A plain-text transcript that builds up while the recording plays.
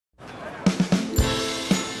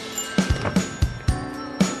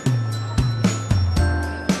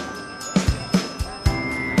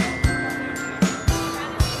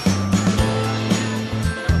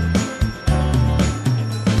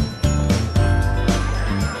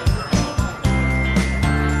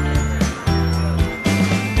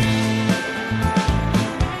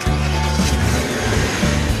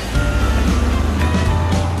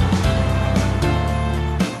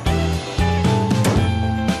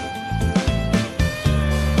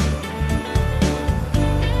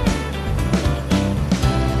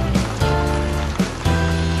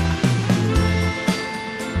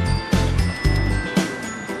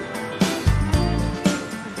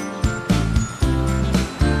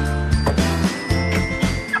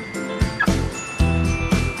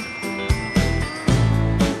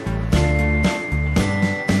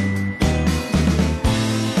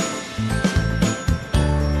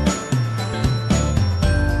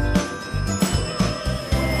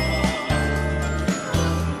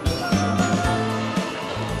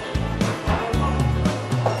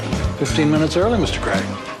15 minutes early, Mr. Craig.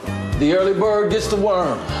 The early bird gets the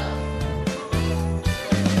worm.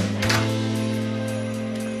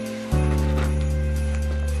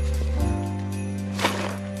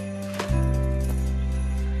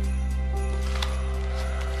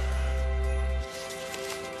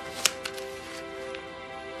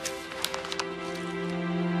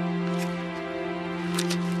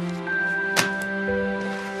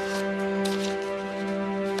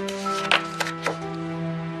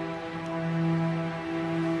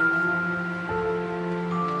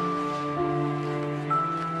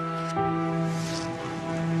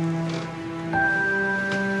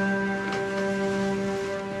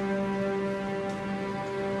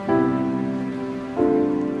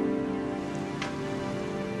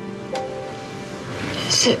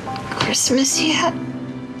 Is it Christmas yet?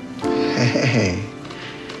 Hey.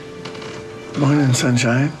 Morning,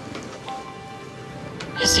 sunshine.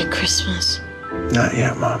 Is it Christmas? Not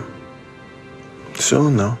yet, Mom.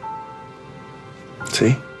 Soon, though.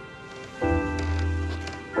 See?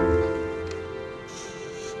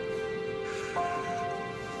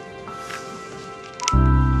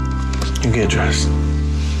 You get dressed.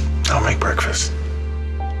 I'll make breakfast.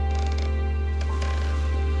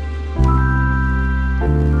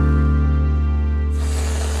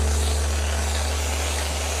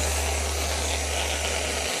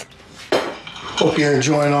 Hope you're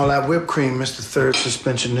enjoying all that whipped cream, Mr. Third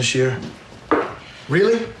Suspension this year.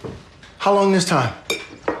 Really? How long this time?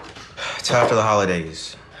 It's after the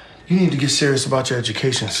holidays. You need to get serious about your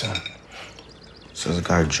education, son. Says a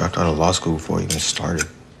guy who dropped out of law school before he even started.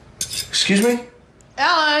 Excuse me?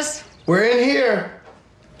 Alice! We're in here.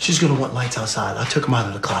 She's gonna want lights outside. I took them out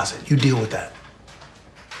of the closet. You deal with that.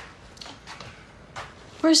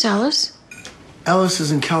 Where's Alice? Alice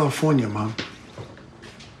is in California, Mom.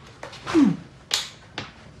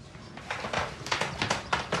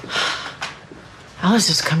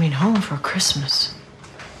 Alice is coming home for Christmas.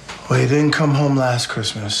 Well, you didn't come home last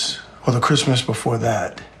Christmas, or the Christmas before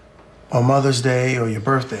that, or Mother's Day, or your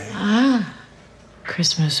birthday. Ah,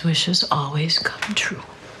 Christmas wishes always come true.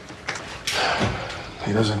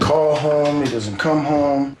 He doesn't call home, he doesn't come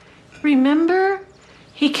home. Remember?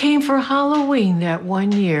 He came for Halloween that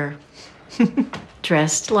one year.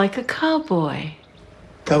 Dressed like a cowboy.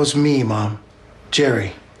 That was me, Mom.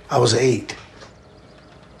 Jerry. I was 8.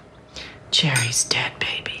 Jerry's dead,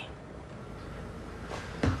 baby.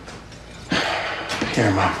 Here,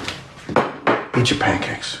 Mom. Eat your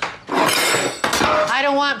pancakes. I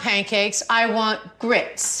don't want pancakes. I want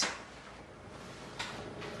grits.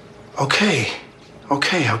 Okay,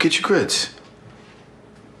 I'll get you grits.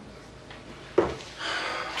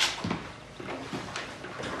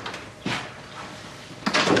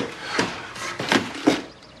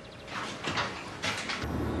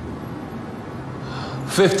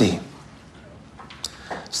 $50.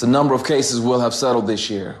 It's the number of cases we'll have settled this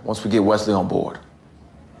year once we get Wesley on board.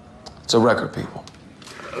 It's a record, people.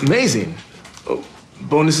 Amazing. Oh,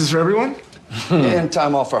 bonuses for everyone? And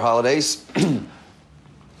time off for holidays.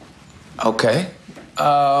 Okay.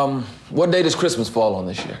 What day does Christmas fall on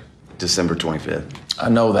this year? December 25th. I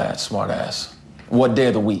know that, smart ass. What day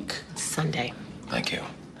of the week? Sunday. Thank you.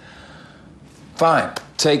 Fine.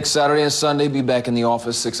 Take Saturday and Sunday, be back in the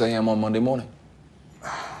office 6 a.m. on Monday morning.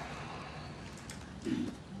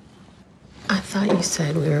 I thought you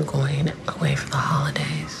said we were going away for the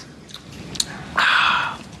holidays.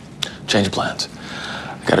 Change of plans.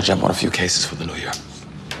 I gotta jump on a few cases for the new year.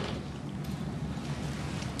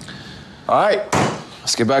 All right,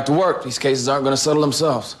 let's get back to work. These cases aren't gonna settle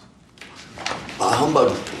themselves.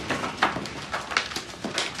 Humbug.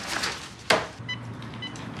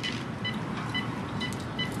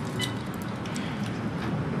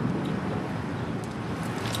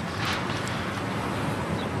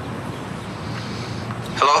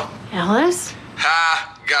 Hello? Alice?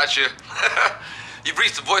 Ha, gotcha. You've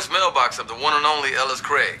reached the voicemail box of the one and only Ellis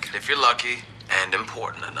Craig. If you're lucky and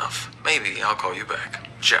important enough, maybe I'll call you back.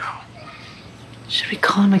 Ciao. Should we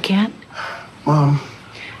call him again? Mom.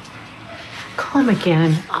 Call him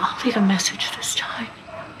again. I'll leave a message this time.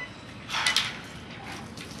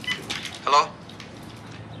 Hello?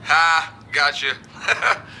 Ha, gotcha.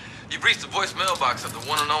 You've reached the voicemail box of the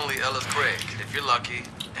one and only Ellis Craig. If you're lucky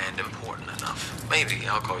and important enough, maybe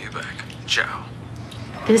I'll call you back. Ciao.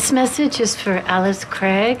 This message is for Alice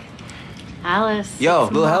Craig. Alice. Yo,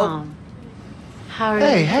 it's little help? Mom. How are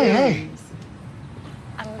Hey, you? hey.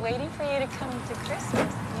 I'm waiting for you to come to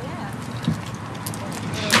Christmas. Yeah.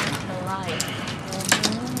 The light. I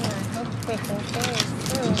hope we can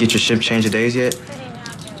change. Get your ship change of days yet?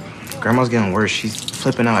 Grandma's getting worse. She's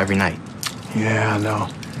flipping out every night. Yeah, I know.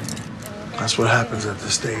 That's what happens at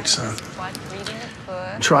this stage, son. What, reading a book?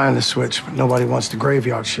 I'm trying to switch, but nobody wants the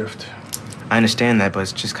graveyard shift. I understand that, but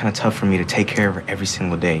it's just kind of tough for me to take care of her every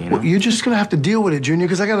single day, you know? Well, you're just gonna have to deal with it, Junior,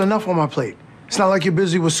 because I got enough on my plate. It's not like you're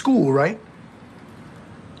busy with school, right?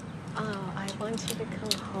 Oh, I want you to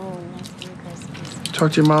come home next Christmas.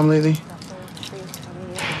 Talk to your mom lately? The whole tree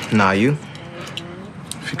coming in. Nah, you?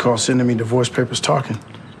 If you call sending me divorce papers talking.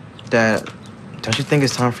 Dad, don't you think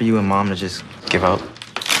it's time for you and Mom to just give up?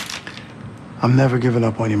 I'm never giving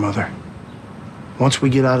up on you, Mother. Once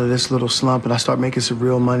we get out of this little slump and I start making some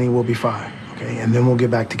real money, we'll be fine, okay? And then we'll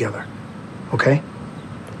get back together, okay?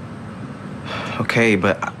 Okay,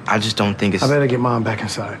 but I just don't think it's... I better get Mom back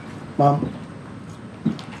inside. Mom?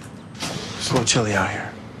 It's a little chilly out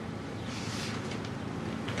here.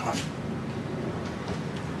 Come on.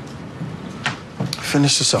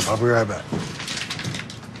 Finish this up. I'll be right back.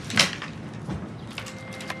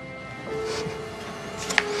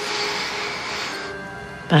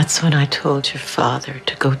 That's when I told your father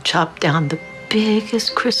to go chop down the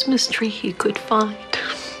biggest Christmas tree he could find.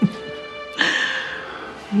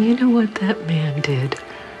 You know what that man did?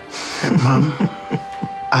 Hey, Mom,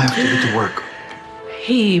 I have to get to work.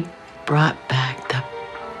 He brought back the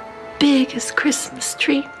biggest Christmas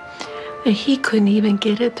tree, and he couldn't even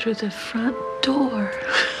get it through the front door.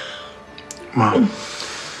 Mom,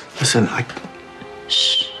 listen,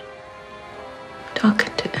 Shh.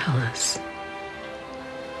 Talking to Ellis.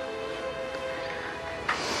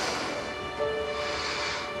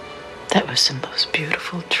 That was the most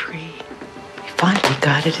beautiful tree. We finally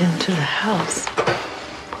got it into the house.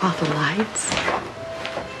 All the lights.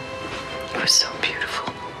 It was so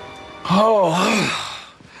beautiful. Oh,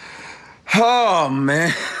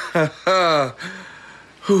 man.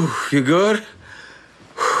 Whew, you good?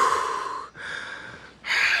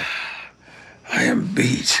 I am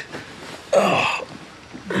beat. Oh.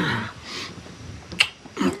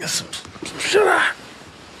 Get some sugar.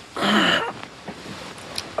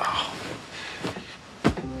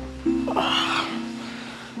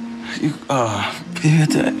 Can you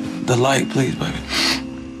hit the light, please, baby?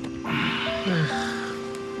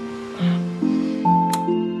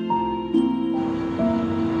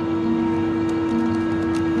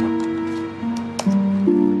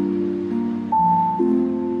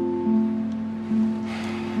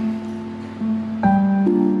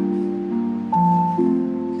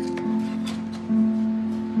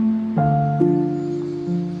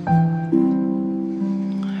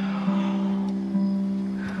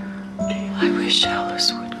 I wish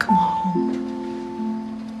Alice would come home.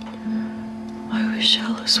 I wish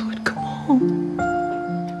Alice would come home.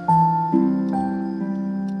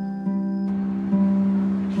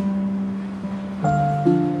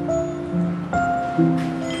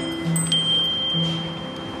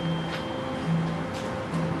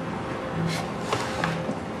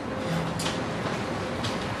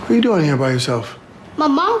 What are you doing here by yourself? My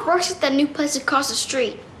mom works at that new place across the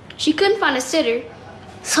street. She couldn't find a sitter,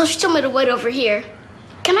 so she told me to wait over here.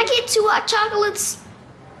 Can I get 2 hot chocolates?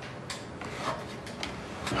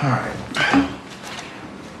 All right.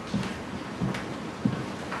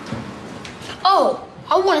 Oh,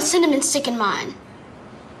 I want a cinnamon stick in mine.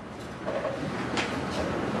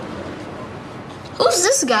 Who's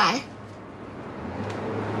this guy?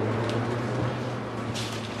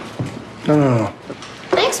 No.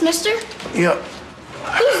 Thanks, mister. Yep.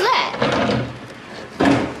 Who's that?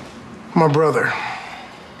 My brother.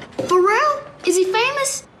 For real? Is he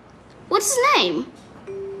famous? What's his name?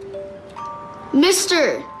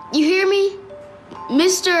 Mister, you hear me?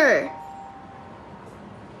 Mister.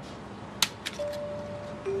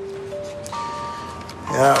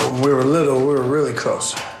 Yeah, when we were little, we were really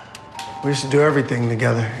close. We used to do everything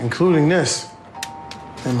together, including this.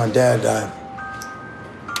 Then my dad died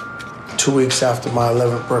 2 weeks after my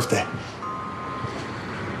 11th birthday.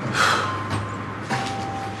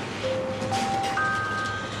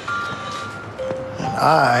 And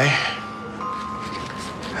I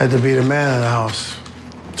had to be the man in the house.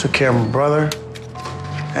 Took care of my brother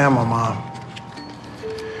and my mom.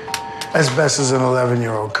 As best as an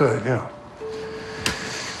 11-year-old could, you know.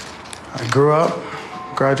 I grew up,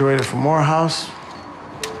 graduated from Morehouse,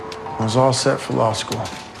 was all set for law school.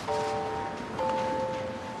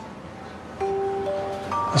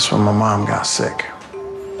 That's when my mom got sick.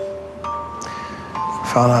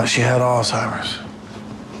 Found out she had Alzheimer's.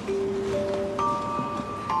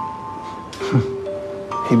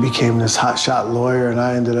 He became this hotshot lawyer, and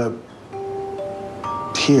I ended up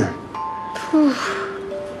here. Whew.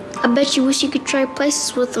 I bet you wish you could trade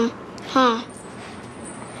places with him, huh?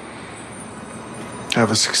 I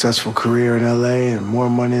have a successful career in LA and more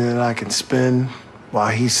money than I can spend. while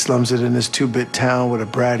he slums it in this two-bit town with a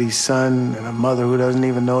bratty son and a mother who doesn't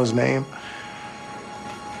even know his name?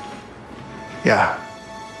 Yeah.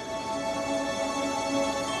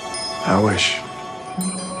 I wish.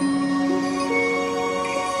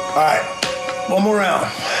 All right, one more round.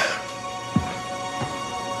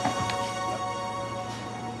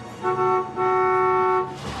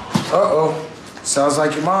 Uh-oh. Sounds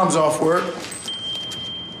like your mom's off work.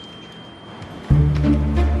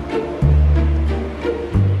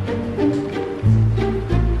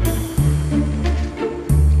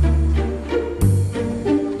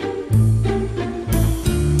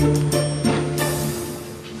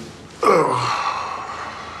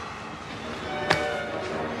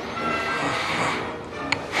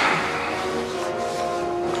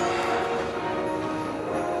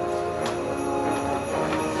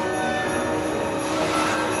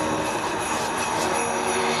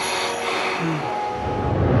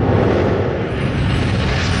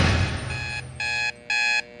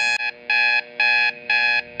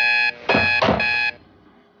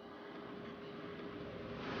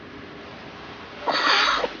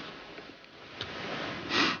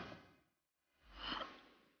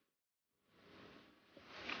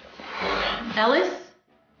 Ellis?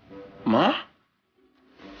 Ma?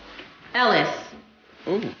 Ellis.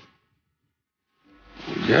 Ooh.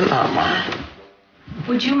 You're not mine.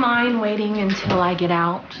 Would you mind waiting until I get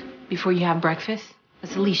out before you have breakfast?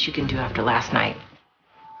 That's the least you can do after last night.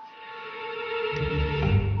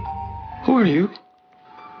 Who are you?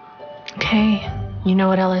 Okay. You know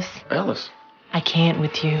what, Ellis? Ellis. I can't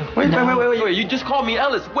with you. Wait. You just called me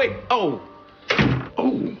Ellis. Wait. Oh.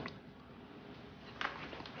 Oh.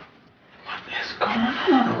 What is going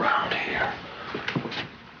on around here?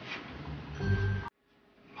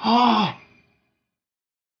 Oh.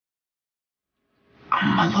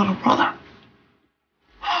 I'm my little brother.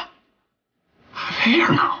 I have hair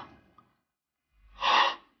now.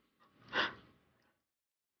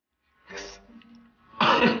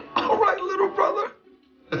 All right, little brother.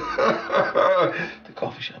 The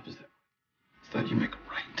coffee shop is there. So you make a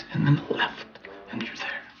right and then a left, and you're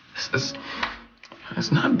there.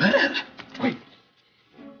 It's not bad. Wait.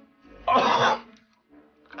 Oh,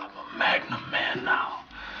 I'm a Magnum man now.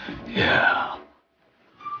 Yeah.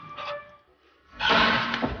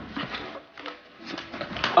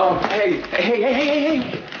 Oh, hey.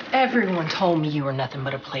 Everyone told me you were nothing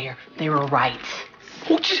but a player. They were right.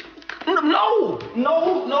 No,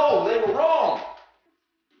 they were wrong.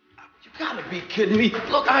 You gotta be kidding me.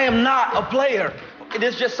 Look, I am not a player.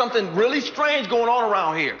 There's just something really strange going on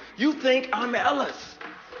around here. You think I'm Ellis.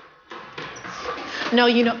 No,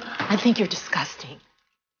 you know, I think you're disgusting.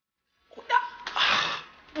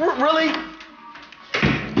 Really?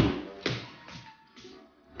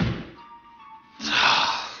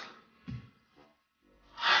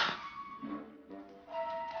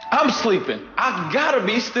 I'm sleeping. I gotta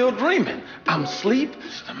be still dreaming. I'm asleep.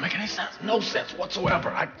 This doesn't make any sense. No sense whatsoever.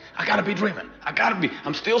 I gotta be dreaming.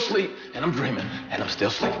 I'm still asleep and I'm dreaming and I'm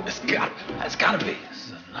still sleeping. It's gotta be. This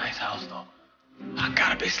is a nice house though. I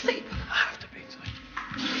gotta be asleep. I have to be asleep.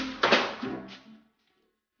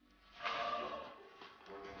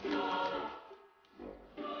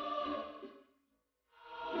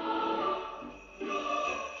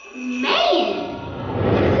 Man,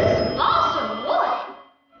 is this boss or what?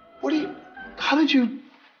 How did you...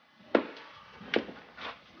 What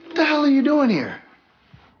the hell are you doing here?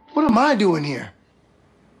 What am I doing here?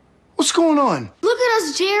 What's going on? Look at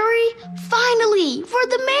us, Jerry. Finally, we're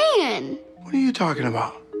the man. What are you talking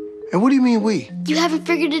about? And what do you mean we? You haven't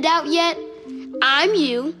figured it out yet? I'm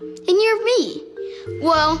you, and you're me.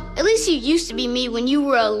 Well, at least you used to be me when you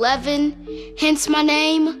were 11, hence my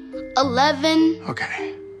name, 11.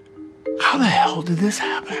 Okay. How the hell did this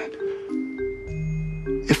happen?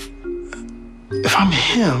 If I'm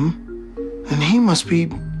him, then he must be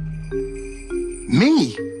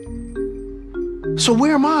me. So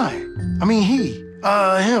where am I? I mean he,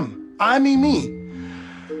 him. I mean me.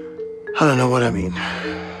 I don't know what I mean.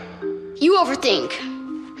 You overthink.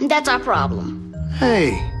 That's our problem.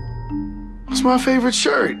 Hey, what's my favorite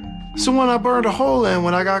shirt? It's the one I burned a hole in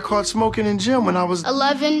when I got caught smoking in gym when I was...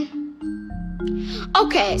 11.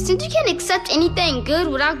 Okay, since you can't accept anything good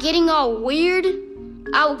without getting all weird,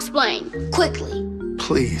 I'll explain quickly.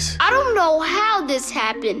 Please. I don't know how this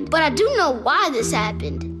happened, but I do know why this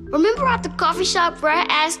happened. Remember at the coffee shop where I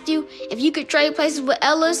asked you if you could trade places with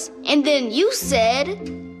Ellis, and then you said...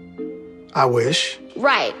 I wish.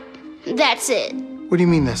 Right. That's it. What do you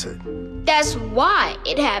mean that's it? That's why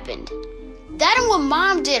it happened. That and what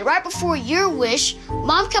Mom did right before your wish.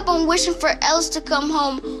 Mom kept on wishing for Ellis to come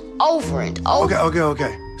home over and over.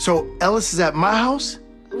 Okay. So Ellis is at my house?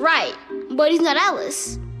 Right, but he's not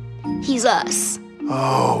Ellis. He's us.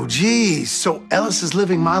 Oh, geez. So Ellis is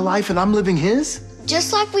living my life and I'm living his?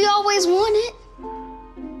 Just like we always wanted.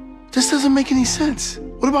 This doesn't make any sense.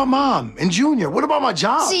 What about Mom and Junior? What about my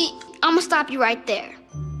job? See, I'm gonna stop you right there.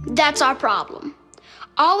 That's our problem.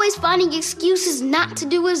 Always finding excuses not to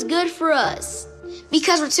do what's good for us.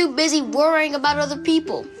 Because we're too busy worrying about other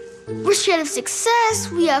people. We're scared of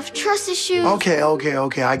success, we have trust issues. Okay,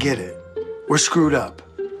 I get it. We're screwed up.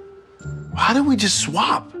 Why don't we just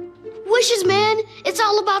swap? Wishes, man. It's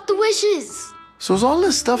all about the wishes. So is all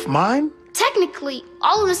this stuff mine? Technically,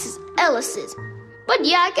 all of this is Ellis's. But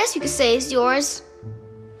yeah, I guess you could say it's yours.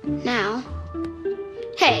 Now.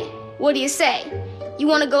 Hey, what do you say? You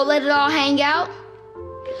want to go let it all hang out?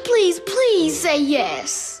 Please, please say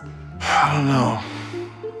yes. I don't know.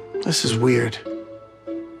 This is weird.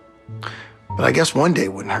 But I guess one day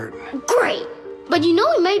wouldn't hurt. Great. But you know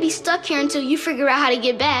we may be stuck here until you figure out how to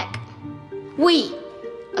get back.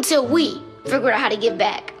 Until we figure out how to get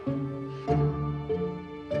back.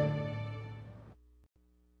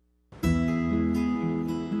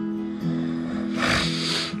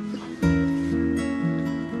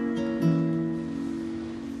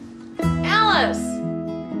 Alice!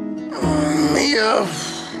 Mia,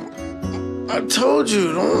 I told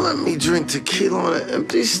you, don't let me drink tequila on an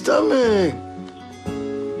empty stomach.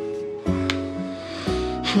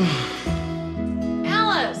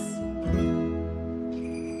 Alice!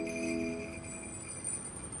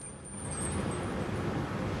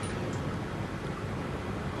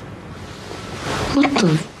 What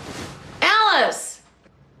the? Alice!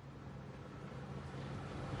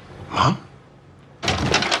 Mom?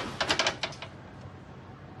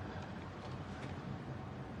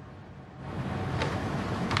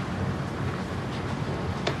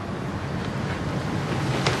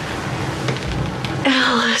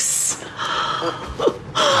 Alice.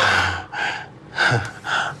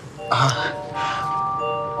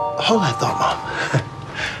 Hold that thought, Mom.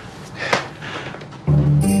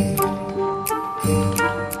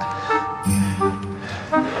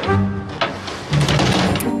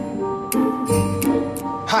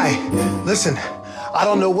 Hi, listen, I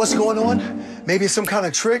don't know what's going on. Maybe it's some kind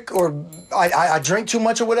of trick or I drank too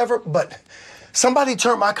much or whatever, but somebody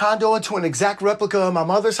turned my condo into an exact replica of my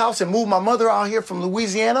mother's house and moved my mother out here from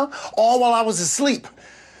Louisiana, all while I was asleep.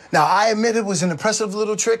 Now, I admit it was an impressive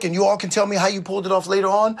little trick, and you all can tell me how you pulled it off later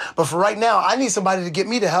on, but for right now, I need somebody to get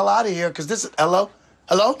me the hell out of here, because this is... Hello?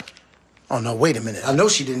 Hello? Oh, no, wait a minute. I know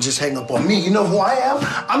she didn't just hang up on me. You know who I am?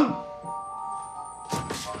 I'm...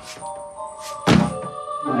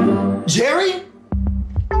 Jerry?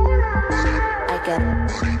 I get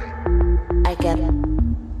it. I get it.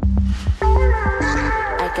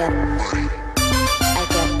 I get it. I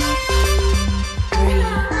get it.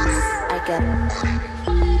 Dreams. I get it.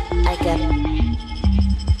 I get it.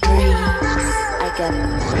 Dreams. I get it.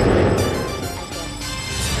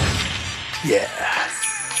 Yeah.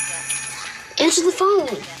 Answer the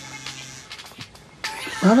phone.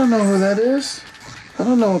 I don't know who that is. I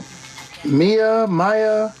don't know. Mia,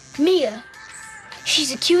 Maya. Mia.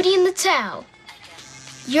 She's a cutie in the towel.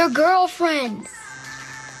 Your girlfriend.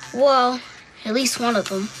 Well, at least one of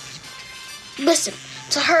them. Listen,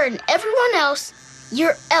 to her and everyone else,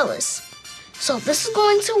 you're Ellis. So if this is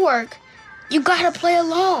going to work, you gotta play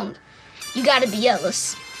along. You gotta be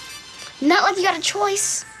Ellis. Not like you got a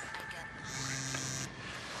choice.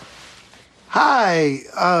 Hi,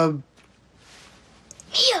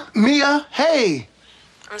 Mia. Mia, hey.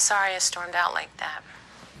 I'm sorry I stormed out like that.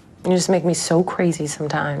 You just make me so crazy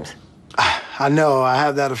sometimes. I know, I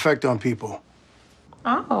have that effect on people.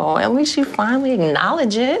 Oh, at least you finally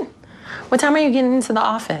acknowledge it. What time are you getting into the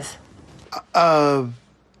office? The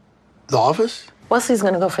office? Wesley's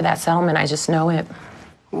gonna go for that settlement, I just know it.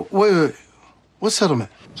 Wait. What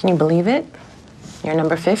settlement? Can you believe it? You're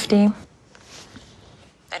number 50.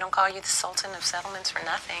 They don't call you the Sultan of Settlements for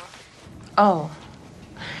nothing. Oh,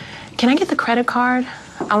 can I get the credit card?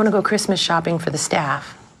 I want to go Christmas shopping for the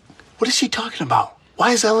staff. What is she talking about?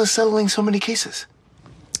 Why is Ellis settling so many cases?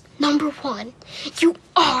 Number 1, you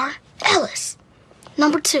are Ellis.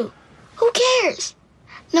 Number 2, who cares?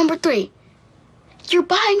 Number 3, you're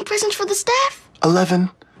buying presents for the staff? 11.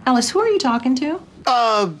 Alice, who are you talking to?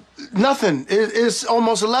 Nothing. It's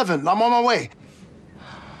almost 11. I'm on my way.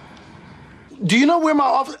 Do you know where my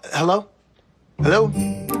office... Hello? Hello?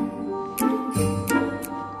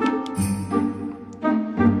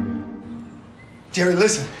 Jerry,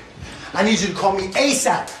 listen. I need you to call me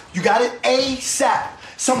ASAP. You got it? ASAP.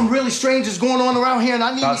 Something really strange is going on around here, and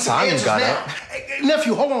I need some answers now. Hey,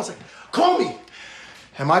 nephew, hold on a second. Call me.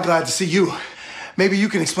 Am I glad to see you? maybe you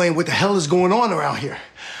can explain what the hell is going on around here.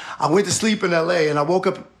 I went to sleep in LA and I woke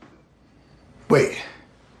up. Wait,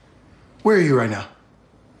 where are you right now?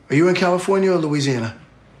 Are you in California or Louisiana?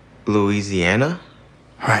 Louisiana?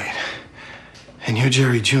 Right. And you're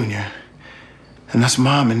Jerry Jr. And that's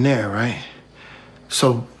Mom in there, right?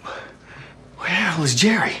 So, where the hell is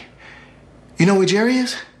Jerry? You know where Jerry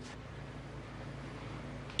is?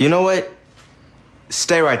 You know what?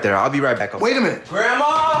 Stay right there. I'll be right back. Wait a minute.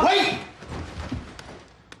 Grandma! Wait!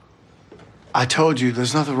 I told you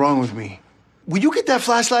there's nothing wrong with me. Will you get that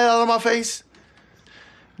flashlight out of my face?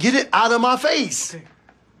 Get it out of my face. Okay.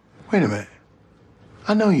 Wait a minute.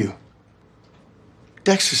 I know you.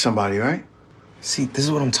 Dexter's somebody, right? See, this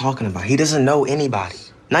is what I'm talking about. He doesn't know anybody,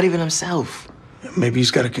 not even himself. Maybe he's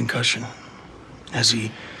got a concussion. Has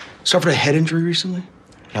he suffered a head injury recently?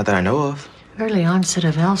 Not that I know of. Early onset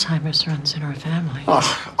of Alzheimer's runs in our family.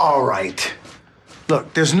 Oh, all right.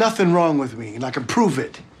 Look, there's nothing wrong with me, and I can prove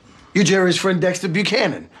it. You're Jerry's friend Dexter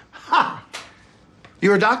Buchanan. Ha!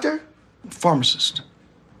 You're a doctor? Pharmacist.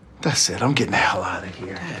 That's it. I'm getting the hell out of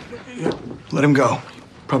here. Let him go.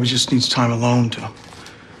 Probably just needs time alone to,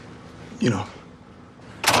 you know.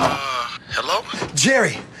 Hello?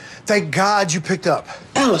 Jerry, thank God you picked up.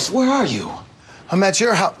 Alice, where are you? I'm at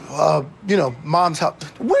your house, Mom's house.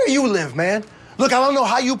 Where you live, man? Look, I don't know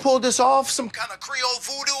how you pulled this off, some kind of Creole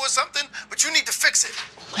voodoo or something, but you need to fix it.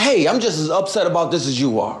 Hey, I'm just as upset about this as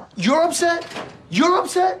you are. You're upset? You're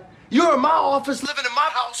upset? You're in my office, living in my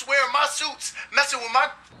house, wearing my suits, messing with my...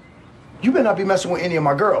 You better not be messing with any of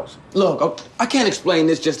my girls. Look, I can't explain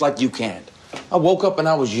this just like you can't. I woke up and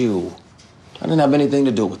I was you. I didn't have anything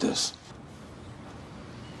to do with this.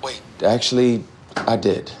 Wait, actually, I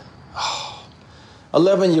did.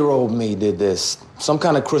 11-year-old me did this. Some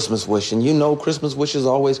kind of Christmas wish, and you know Christmas wishes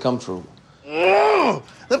always come true.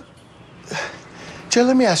 Jerry,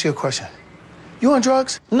 let me ask you a question. You on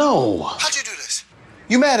drugs? No. How'd you do this?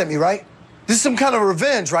 You mad at me, right? This is some kind of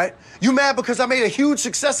revenge, right? You mad because I made a huge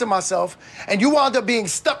success of myself, and you wound up being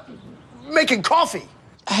stuck making coffee.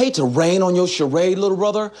 I hate to rain on your charade, little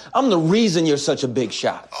brother. I'm the reason you're such a big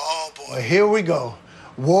shot. Oh, boy, here we go.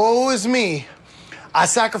 Woe is me. I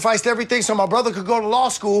sacrificed everything so my brother could go to law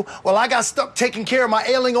school while I got stuck taking care of my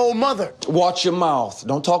ailing old mother. Watch your mouth.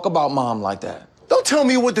 Don't talk about Mom like that. Don't tell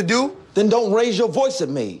me what to do. Then don't raise your voice at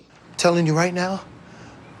me. I'm telling you right now,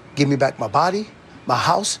 give me back my body, my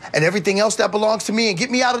house, and everything else that belongs to me, and get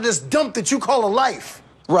me out of this dump that you call a life.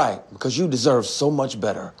 Right, because you deserve so much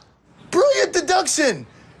better. Brilliant deduction.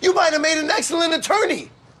 You might have made an excellent attorney.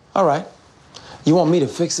 All right. You want me to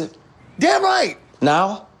fix it? Damn right.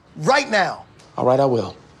 Now? Right now. All right, I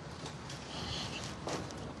will.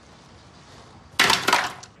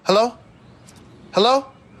 Hello? Hello?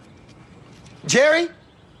 Jerry?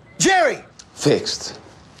 Jerry! Fixed.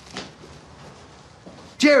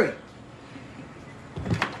 Jerry!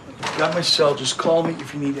 Got my cell. Just call me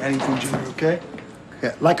if you need anything, Junior, okay?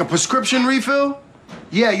 Yeah, like a prescription refill?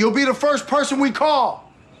 Yeah, you'll be the first person we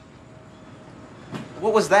call.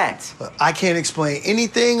 What was that? I can't explain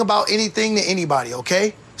anything about anything to anybody,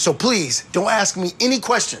 okay? So please, don't ask me any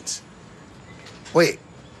questions. Wait.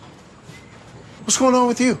 What's going on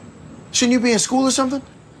with you? Shouldn't you be in school or something?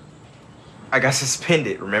 I got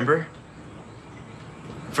suspended, remember?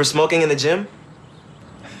 For smoking in the gym?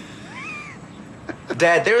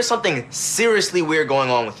 Dad, there is something seriously weird going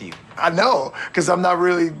on with you. I know, because I'm not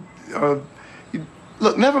really...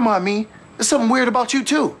 Look, never mind me. There's something weird about you,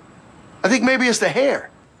 too. I think maybe it's the hair.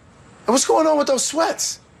 And what's going on with those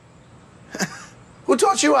sweats? Who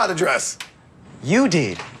taught you how to dress? You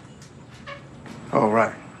did. Oh,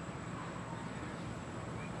 right.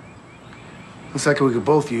 Looks like we could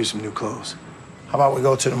both use some new clothes. How about we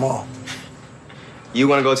go to the mall? You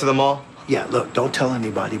want to go to the mall? Yeah, look, don't tell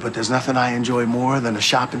anybody, but there's nothing I enjoy more than a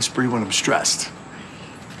shopping spree when I'm stressed.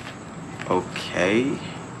 Okay.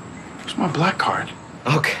 Where's my black card?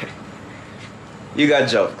 Okay. You got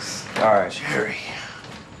jokes. All right. Jerry.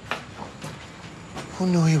 Who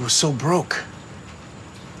knew he was so broke?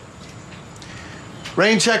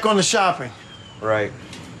 Rain check on the shopping. Right.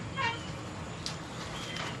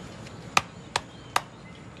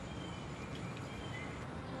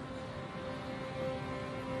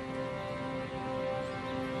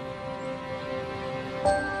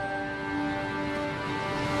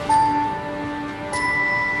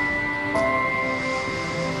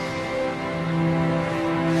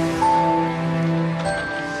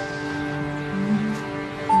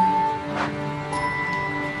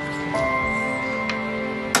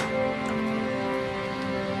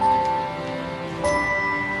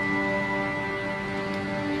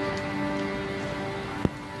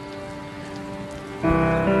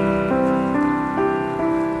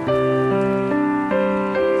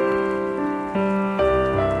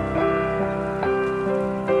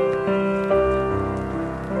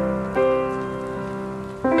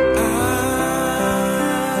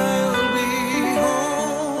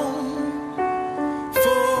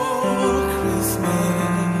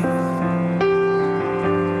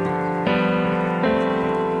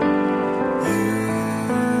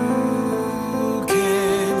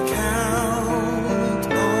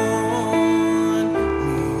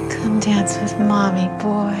 with mommy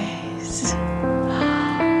boys.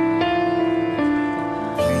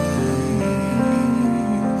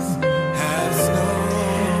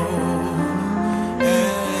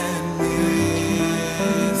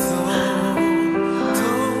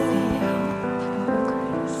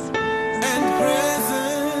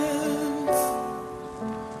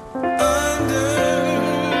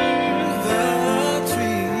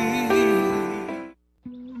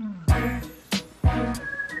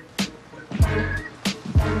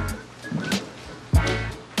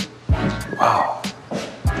 Wow.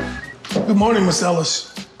 Good morning, Miss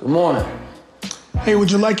Ellis. Good morning. Hey, would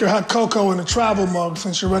you like your hot cocoa in a travel mug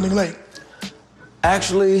since you're running late?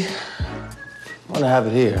 Actually, I'm gonna have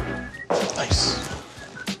it here. Nice.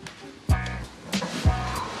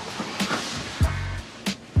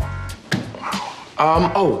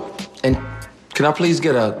 Oh, and can I please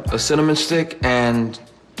get a cinnamon stick and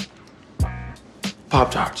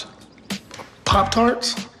Pop-Tarts?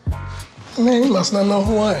 Pop-Tarts? Man, you must not know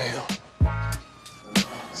who I am.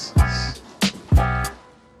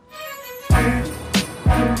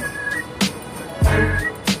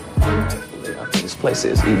 This place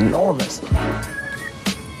is enormous.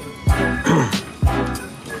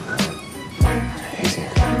 Easy.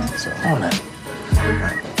 What's on it?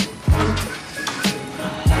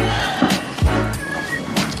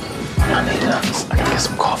 I gotta get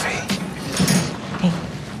some coffee.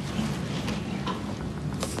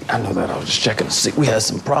 I know that. I was just checking to see. We had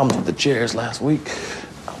some problems with the chairs last week.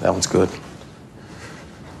 That one's good.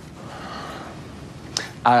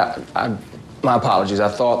 My apologies. I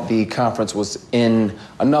thought the conference was in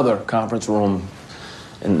another conference room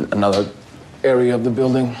in another area of the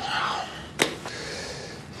building.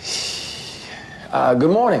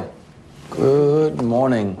 Good morning. Good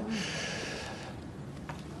morning.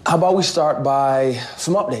 How about we start by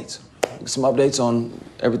some updates? Some updates on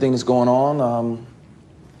everything that's going on.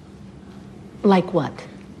 Like what?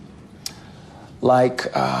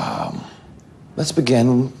 Let's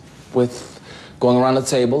begin with going around the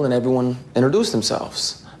table and everyone introduce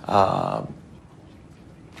themselves.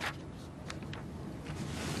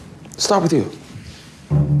 Start with you.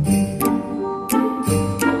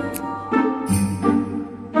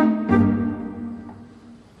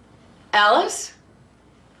 Alice?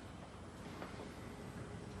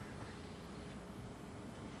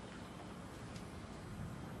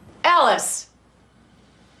 Alice!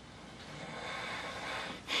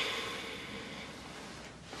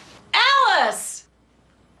 Alice!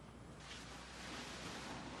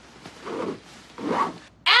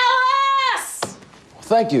 Alice!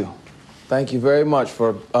 Thank you. Thank you very much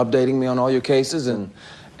for updating me on all your cases and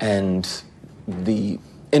the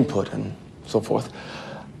input and so forth.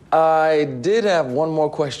 I did have one more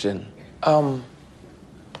question.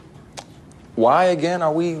 Why again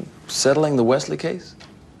are we settling the Wesley case?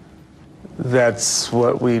 That's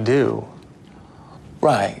what we do.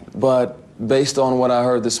 Right, but based on what I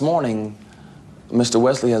heard this morning, Mr.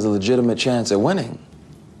 Wesley has a legitimate chance at winning.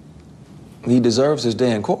 He deserves his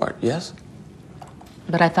day in court, yes?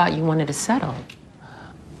 But I thought you wanted to settle.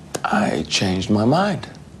 I changed my mind.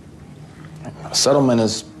 A settlement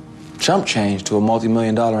is chump change to a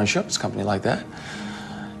multi-million-dollar insurance company like that.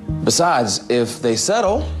 Besides, if they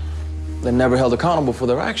settle, they're never held accountable for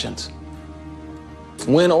their actions.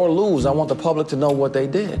 Win or lose, I want the public to know what they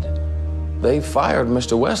did. They fired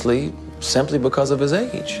Mr. Wesley simply because of his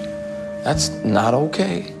age. That's not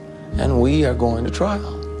okay, and we are going to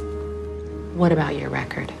trial. What about your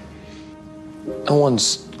record? No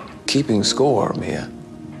one's keeping score, Mia.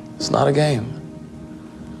 It's not a game.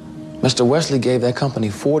 Mr. Wesley gave that company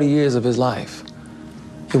 40 years of his life.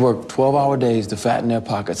 He worked 12-hour days to fatten their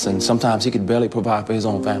pockets, and sometimes he could barely provide for his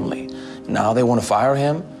own family. Now they want to fire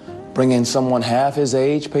him, bring in someone half his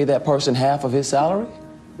age, pay that person half of his salary?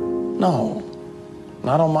 No,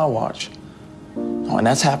 not on my watch. No, and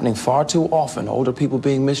that's happening far too often, older people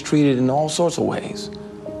being mistreated in all sorts of ways.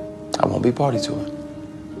 I won't be party to it.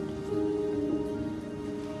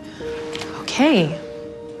 Okay.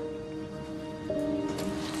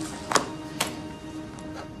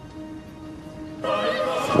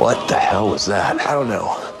 What the hell was that? I don't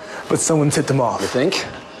know, but someone tipped him off. You think?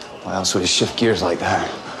 Why else would he shift gears like that?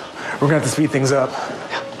 We're gonna have to speed things up.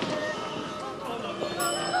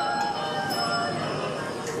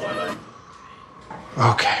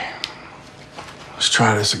 Okay. Let's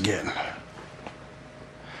try this again.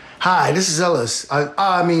 Hi, this is Ellis.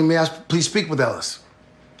 May I please speak with Ellis?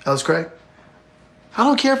 Ellis Craig? I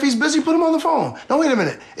don't care if he's busy, put him on the phone. No, wait a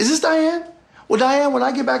minute. Is this Diane? Well, Diane, when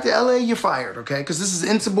I get back to LA, you're fired, okay? Because this is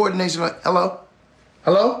insubordination. Hello?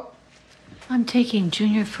 Hello? I'm taking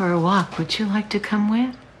Junior for a walk. Would you like to come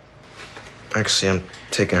with? Actually, I'm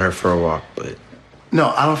taking her for a walk, but... No,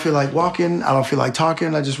 I don't feel like walking. I don't feel like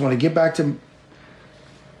talking. I just want to get back to...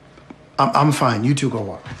 I'm fine. You two go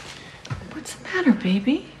walk. What's the matter,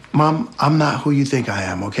 baby? Mom, I'm not who you think I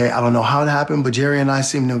am, okay? I don't know how it happened, but Jerry and I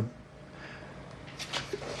seem to...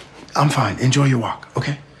 I'm fine. Enjoy your walk,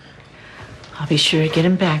 okay? I'll be sure to get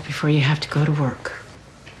him back before you have to go to work.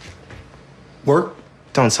 Work?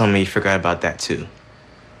 Don't tell me you forgot about that, too.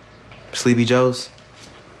 Sleepy Joe's?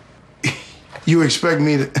 You expect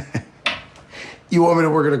me to... You want me to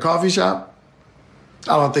work at a coffee shop?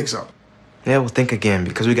 I don't think so. Yeah, well, think again,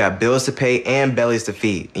 because we got bills to pay and bellies to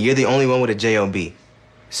feed, and you're the only one with a job.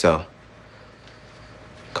 So,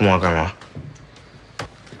 come on, Grandma.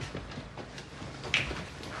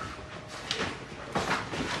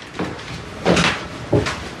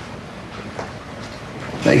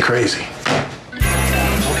 They crazy.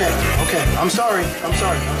 Okay. I'm sorry.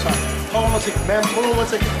 Hold on one second, ma'am. Hold on one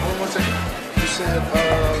second. You said,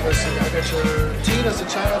 let's see, I got your tea. That's a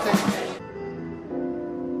chai, I think.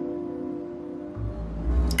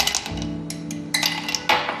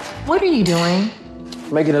 What are you doing?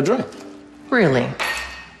 Making a drink. Really?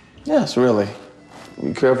 Yes, really.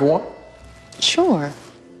 You care for one? Sure.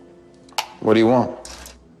 What do you want?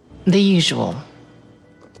 The usual.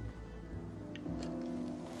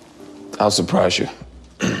 I'll surprise you.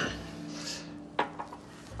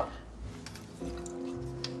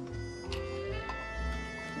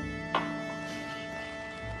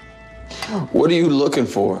 What are you looking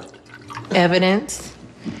for? Evidence.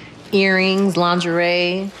 Earrings,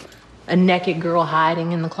 lingerie, a naked girl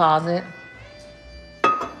hiding in the closet.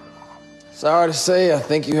 Sorry to say, I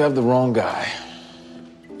think you have the wrong guy.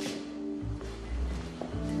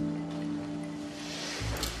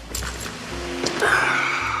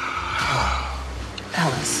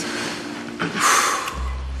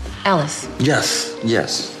 Ellis. Yes.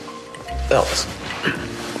 Ellis.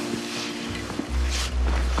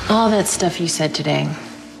 All that stuff you said today.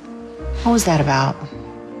 What was that about?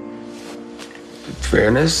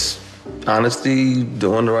 Fairness, honesty,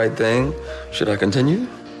 doing the right thing. Should I continue?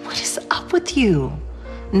 What is up with you?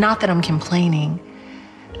 Not that I'm complaining,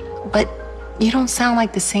 but you don't sound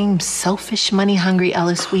like the same selfish, money-hungry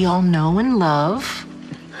Ellis we all know and love.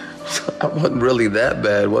 I wasn't really that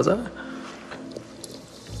bad, was I?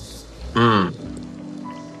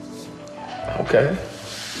 Okay.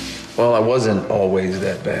 Well, I wasn't always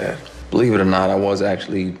that bad. Believe it or not, I was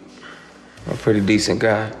actually a pretty decent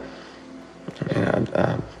guy.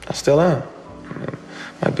 I still am.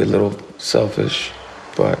 Might be a little selfish,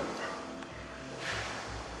 but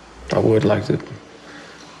I would like to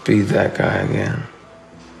be that guy again.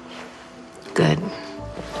 Good.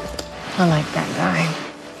 I like that guy.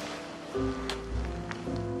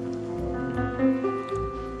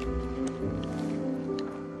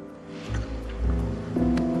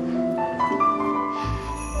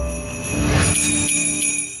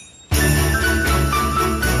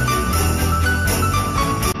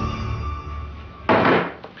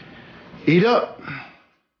 Eat up.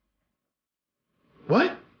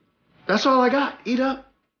 What? That's all I got. Eat up.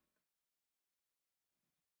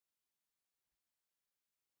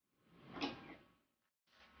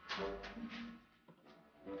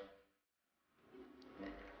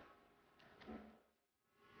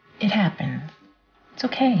 It happened. It's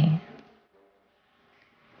okay.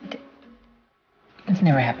 It's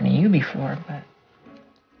never happened to you before, but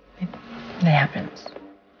it happens.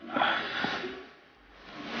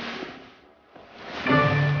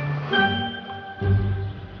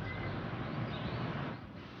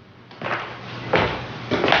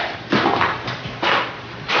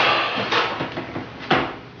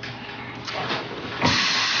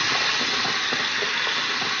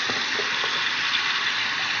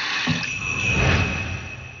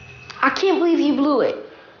 I can't believe you blew it.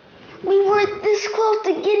 We weren't this close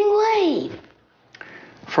to getting laid.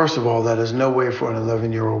 First of all, that is no way for an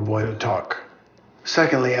 11-year-old boy to talk.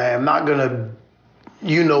 Secondly, I am not gonna,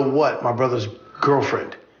 you know what, my brother's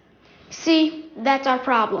girlfriend. See, that's our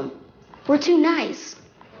problem. We're too nice.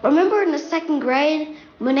 Remember in the 2nd grade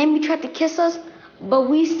when Amy tried to kiss us, but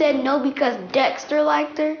we said no because Dexter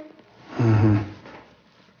liked her? Mm-hmm.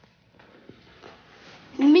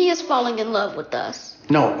 Mia's falling in love with us.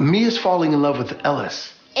 No, Mia's falling in love with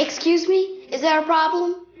Ellis. Excuse me? Is that a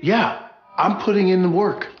problem? Yeah, I'm putting in the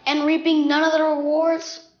work. And reaping none of the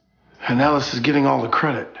rewards? And Ellis is getting all the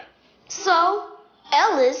credit. So,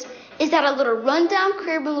 Ellis is at a little rundown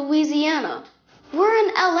crib in Louisiana. We're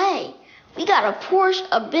in LA. We got a Porsche,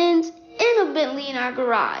 a Benz, and a Bentley in our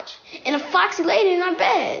garage. And a foxy lady in our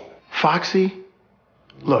bed. Foxy?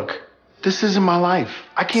 Look, this isn't my life.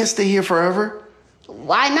 I can't stay here forever.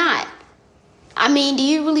 Why not? I mean, do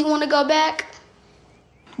you really want to go back?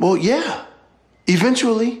 Well, yeah.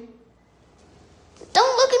 Eventually.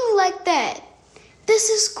 Don't look at me like that. This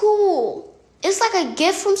is cool. It's like a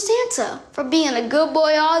gift from Santa for being a good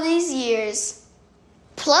boy all these years.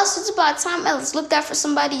 Plus, it's about time Ellis looked out for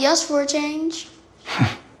somebody else for a change.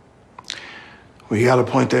 Well, you got a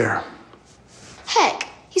point there. Heck,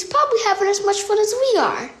 he's probably having as much fun as we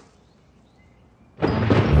are.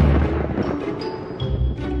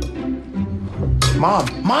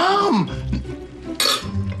 Mom!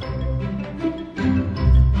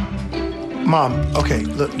 Mom, okay,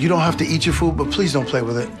 look, you don't have to eat your food, but please don't play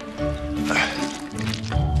with it.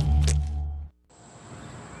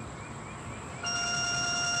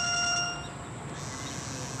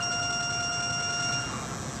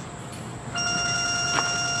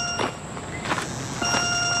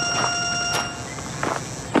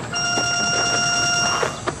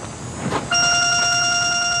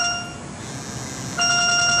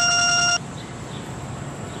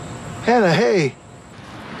 Hannah, hey.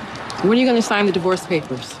 When are you gonna sign the divorce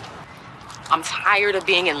papers? I'm tired of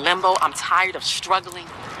being in limbo. I'm tired of struggling.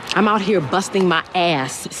 I'm out here busting my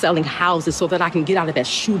ass, selling houses so that I can get out of that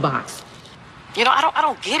shoebox. You know, I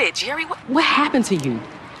don't get it, Jerry. What happened to you?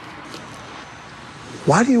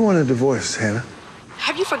 Why do you want a divorce, Hannah?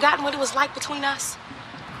 Have you forgotten what it was like between us?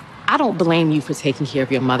 I don't blame you for taking care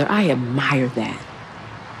of your mother. I admire that.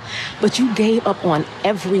 But you gave up on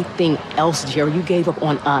everything else, Jerry. You gave up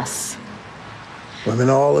on us. Women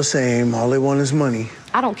are all the same. All they want is money.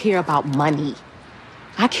 I don't care about money.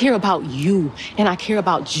 I care about you, and I care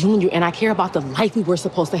about Junior, and I care about the life we were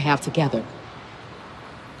supposed to have together.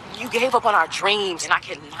 You gave up on our dreams, and I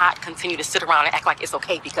cannot continue to sit around and act like it's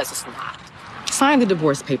okay because it's not. Sign the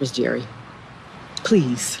divorce papers, Jerry.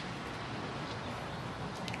 Please.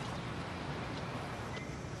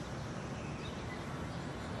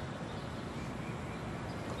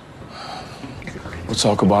 We'll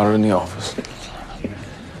talk about it in the office.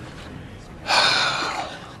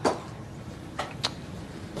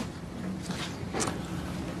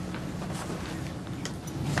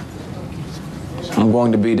 I'm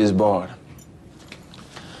going to be disbarred.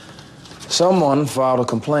 Someone filed a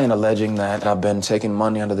complaint alleging that I've been taking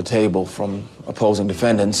money under the table from opposing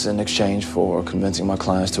defendants in exchange for convincing my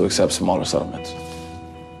clients to accept smaller settlements.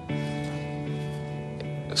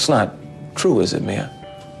 It's not true, is it, Mia?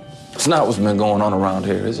 It's not what's been going on around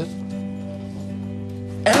here, is it?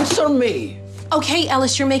 Answer me! Okay,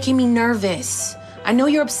 Ellis, you're making me nervous. I know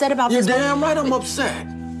you're upset about this. You're damn right I'm upset.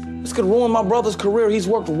 This could ruin my brother's career. He's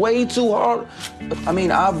worked way too hard. I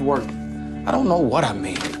mean, I've worked. I don't know what I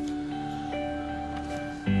mean.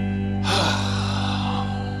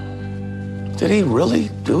 Did he really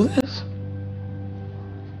do this?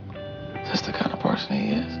 Is this the kind of person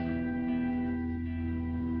he is?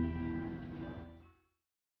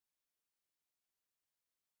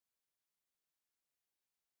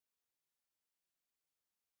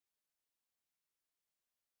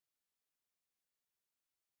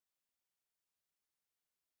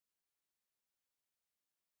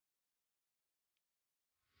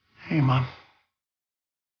 Hey, Mom.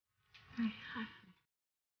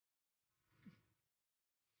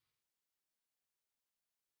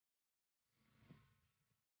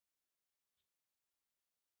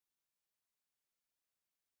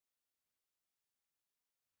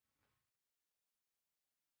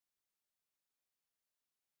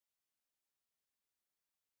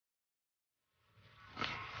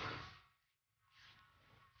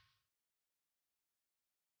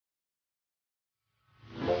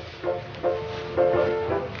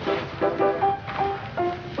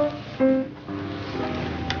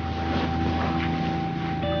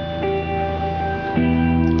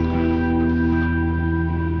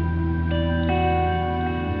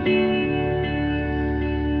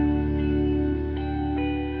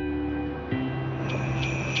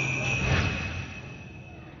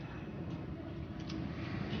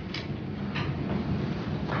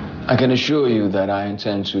 I can assure you that I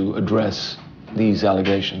intend to address these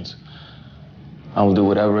allegations. I will do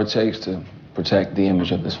whatever it takes to protect the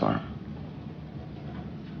image of this firm.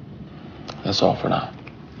 That's all for now.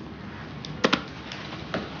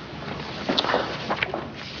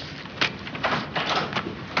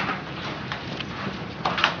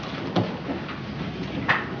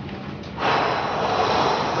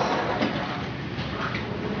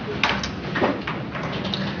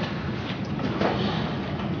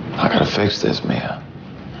 I gotta fix this, Mia.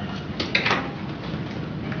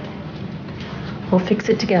 We'll fix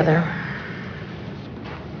it together.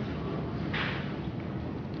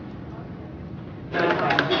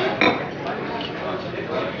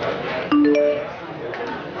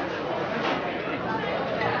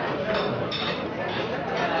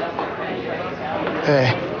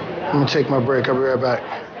 I'm gonna take my break. I'll be right back.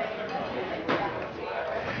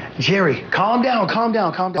 Jerry, calm down, calm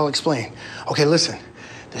down, calm down. I'll explain. Okay, listen.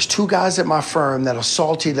 There's 2 guys at my firm that are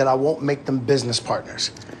salty that I won't make them business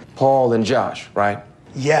partners. Paul and Josh, right?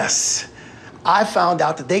 Yes. I found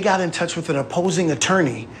out that they got in touch with an opposing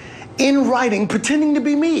attorney in writing, pretending to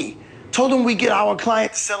be me. Told them we get our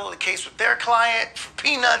client to settle the case with their client for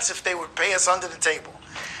peanuts if they would pay us under the table.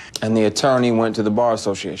 And the attorney went to the Bar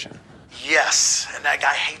Association. Yes, and that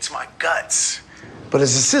guy hates my guts. But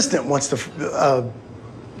his assistant wants to,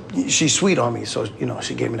 she's sweet on me, so, you know,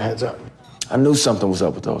 she gave me the heads up. I knew something was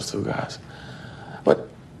up with those 2 guys. But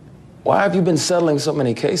why have you been settling so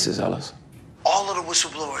many cases, Ellis? All of the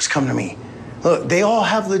whistleblowers come to me. Look, they all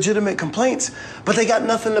have legitimate complaints, but they got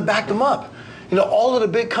nothing to back them up. You know, all of the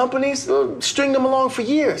big companies, they'll string them along for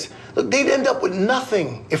years. Look, they'd end up with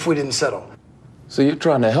nothing if we didn't settle. So you're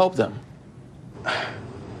trying to help them?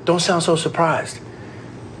 Don't sound so surprised.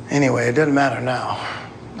 Anyway, it doesn't matter now.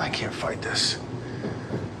 I can't fight this.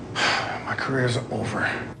 My career's over.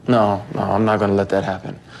 No, I'm not gonna let that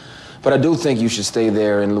happen. But I do think you should stay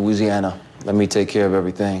there in Louisiana. Let me take care of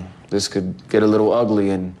everything. This could get a little ugly,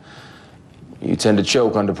 and you tend to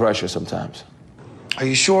choke under pressure sometimes. Are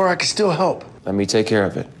you sure I can still help? Let me take care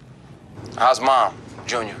of it. How's Mom,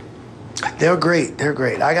 Junior? They're great, they're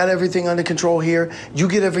great. I got everything under control here. You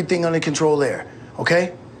get everything under control there,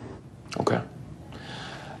 okay? Okay.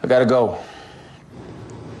 I gotta go.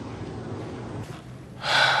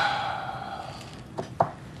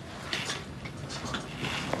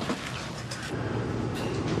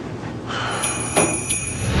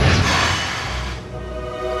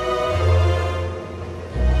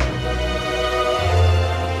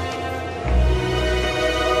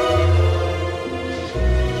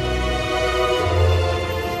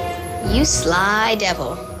 You sly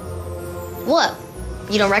devil. What?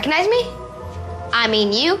 You don't recognize me? I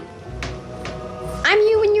mean you. I'm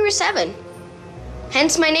you when you were 7.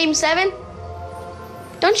 Hence my name 7.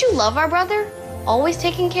 Don't you love our brother? Always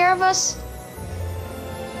taking care of us?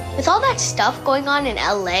 With all that stuff going on in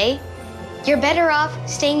LA, you're better off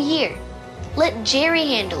staying here. Let Jerry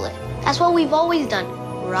handle it. That's what we've always done,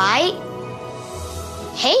 right?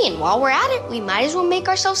 Hey, and while we're at it, we might as well make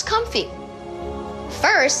ourselves comfy.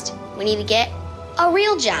 First, we need to get a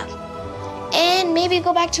real job. And maybe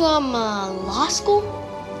go back to law school?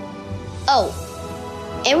 Oh,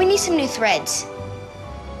 and we need some new threads.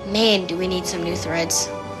 Man, do we need some new threads.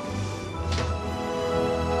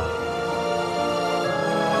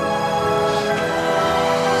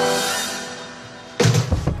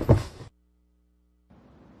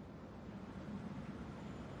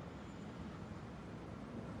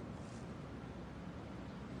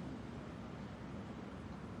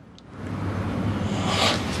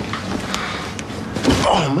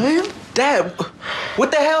 Oh, man. Dad,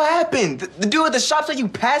 what the hell happened? The dude at the shop said you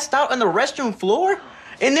passed out on the restroom floor?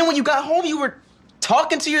 And then when you got home, you were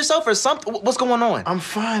talking to yourself or something? What's going on? I'm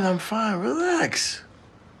fine. Relax.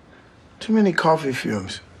 Too many coffee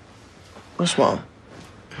fumes. What's Mom?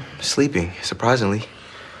 Sleeping, surprisingly.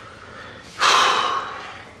 I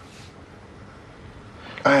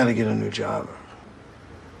had to get a new job.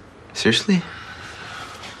 Seriously?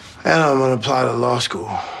 And I'm gonna apply to law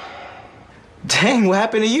school. Dang, what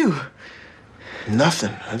happened to you?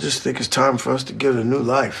 Nothing. I just think it's time for us to get a new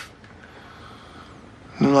life.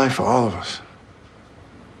 New life for all of us.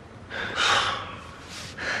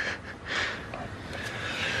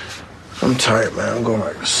 I'm tired, man. I'm going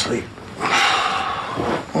back to sleep.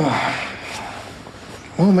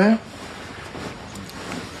 Oh, man.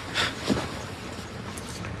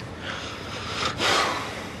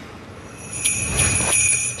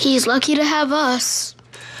 He's lucky to have us.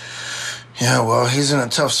 Yeah, well, he's in a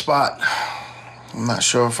tough spot. I'm not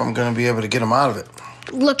sure if I'm gonna be able to get him out of it.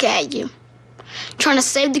 Look at you. Trying to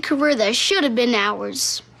save the career that should have been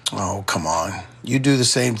ours. Oh, come on. You do the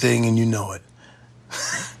same thing and you know it.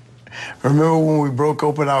 Remember when we broke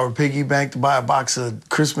open our piggy bank to buy a box of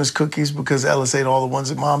Christmas cookies because Ellis ate all the ones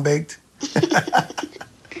that Mom baked?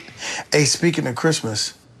 Hey, speaking of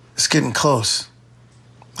Christmas, it's getting close.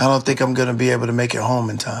 I don't think I'm gonna be able to make it home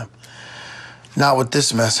in time. Not with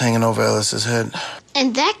this mess hanging over Ellis's head.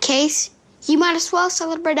 In that case, you might as well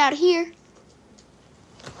celebrate out here.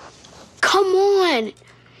 Come on.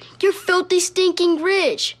 You're filthy, stinking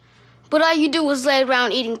rich. But all you do is lay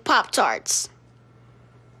around eating Pop-Tarts.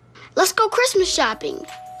 Let's go Christmas shopping.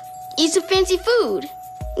 Eat some fancy food.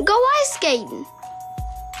 Go ice skating.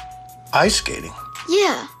 Ice skating?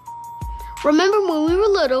 Yeah. Remember when we were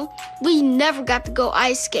little, we never got to go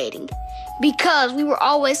ice skating because we were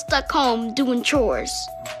always stuck home doing chores.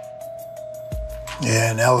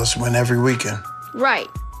 Yeah, and Ellis went every weekend. Right.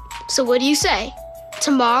 So what do you say?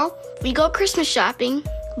 Tomorrow, we go Christmas shopping,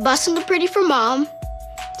 buy something pretty for Mom,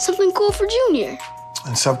 something cool for Junior.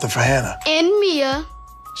 And something for Hannah. And Mia.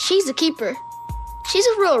 She's a keeper. She's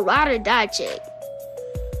a real ride or die chick.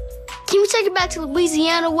 Can we take her back to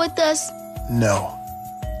Louisiana with us? No.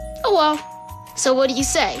 Oh well. So what do you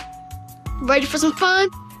say? Ready for some fun?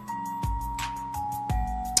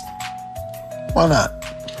 Why not?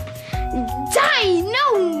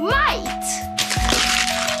 Dynamite!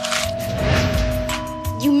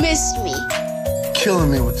 You missed me.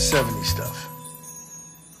 Killing me with the 70s stuff.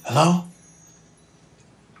 Hello?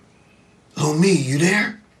 Little me, you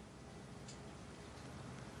there?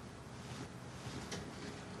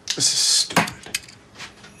 This is stupid.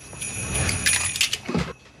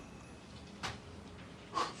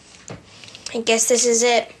 I guess this is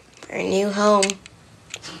it. Our new home.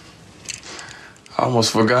 I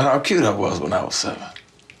almost forgot how cute I was when I was 7.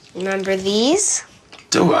 Remember these?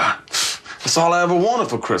 Do I? That's all I ever wanted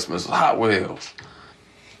for Christmas, Hot Wheels.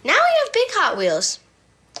 Now we have big Hot Wheels.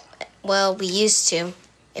 Well, we used to.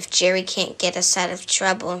 If Jerry can't get us out of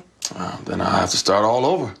trouble. Well, then I'll have to start all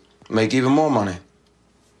over. Make even more money.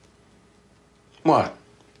 What?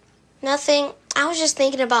 Nothing. I was just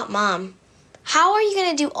thinking about Mom. How are you going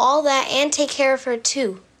to do all that and take care of her,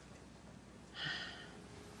 too?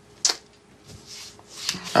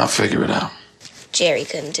 I'll figure it out. Jerry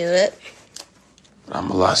couldn't do it. But I'm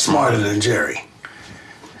a lot smarter than Jerry.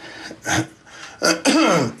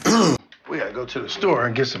 We gotta go to the store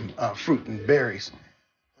and get some fruit and berries.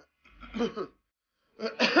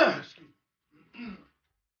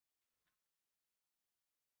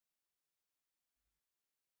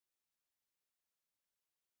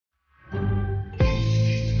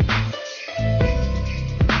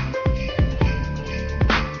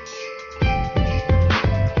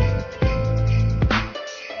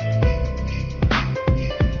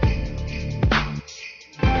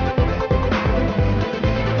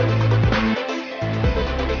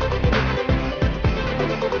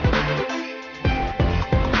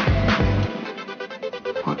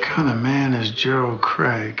 What kind of man is Gerald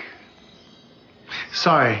Craig?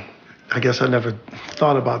 Sorry, I guess I never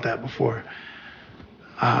thought about that before.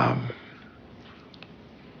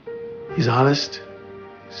 He's honest,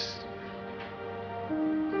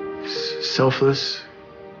 selfless,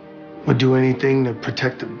 would do anything to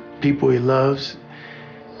protect the people he loves.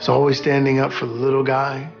 He's always standing up for the little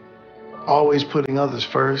guy, always putting others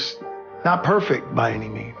first. Not perfect by any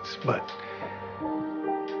means, but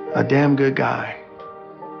a damn good guy.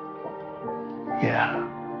 Yeah.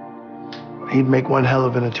 He'd make one hell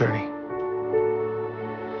of an attorney.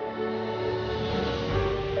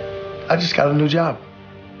 I just got a new job.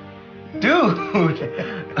 Dude!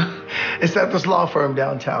 It's at this law firm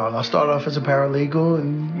downtown. I'll start off as a paralegal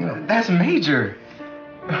and, you know. That's major.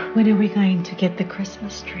 When are we going to get the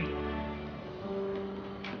Christmas tree?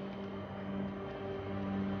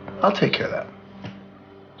 I'll take care of that.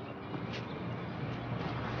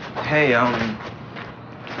 Hey,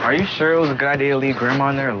 are you sure it was a good idea to leave Grandma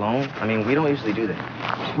in there alone? I mean, we don't usually do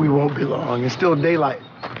that. We won't be long. It's still daylight.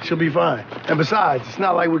 She'll be fine. And besides, it's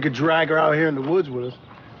not like we could drag her out here in the woods with us.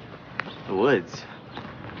 The woods?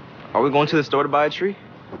 Are we going to the store to buy a tree?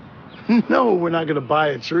 No, we're not gonna buy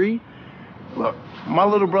a tree. Look, my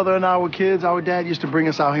little brother and I were kids. Our dad used to bring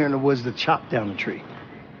us out here in the woods to chop down a tree.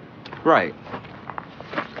 Right.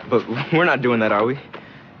 But we're not doing that, are we?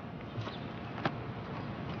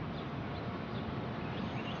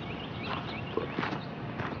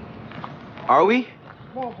 Are we?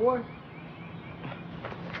 Come on, boy.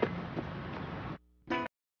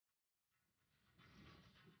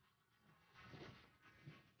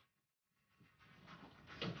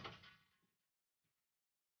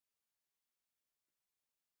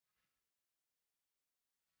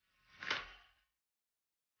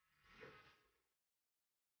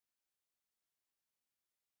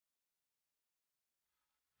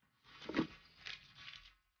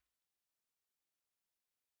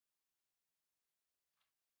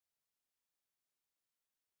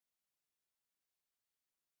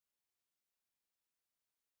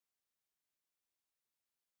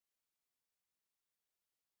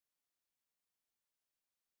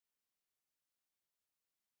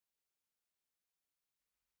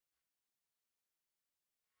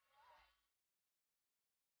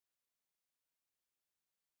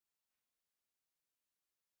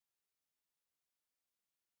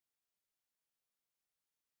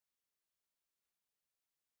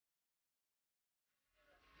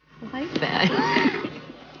 Like that.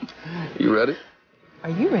 You ready?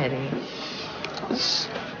 Are you ready? This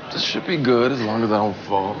should be good as long as I don't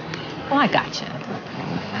fall. Oh, I gotcha.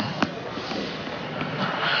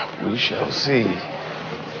 We shall see.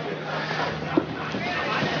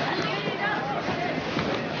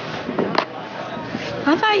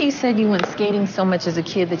 I thought you said you went skating so much as a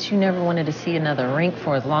kid that you never wanted to see another rink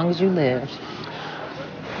for as long as you lived.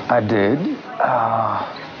 I did.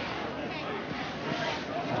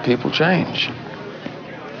 People change.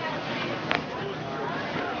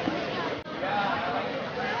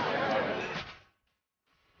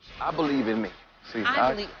 I believe in me. See,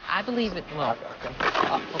 I believe it. Well,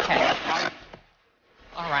 okay.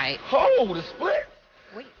 All right. Oh, the split.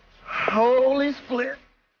 Wait. Holy split.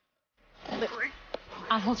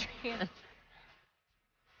 I'll hold your hand.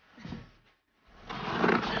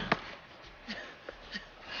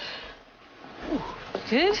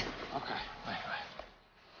 Good? Okay, wait.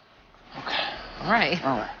 Okay. All right.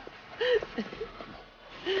 All right.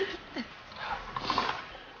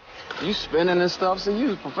 You spinning and stuff, so you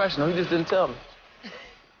was professional. You just didn't tell me.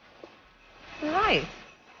 Right.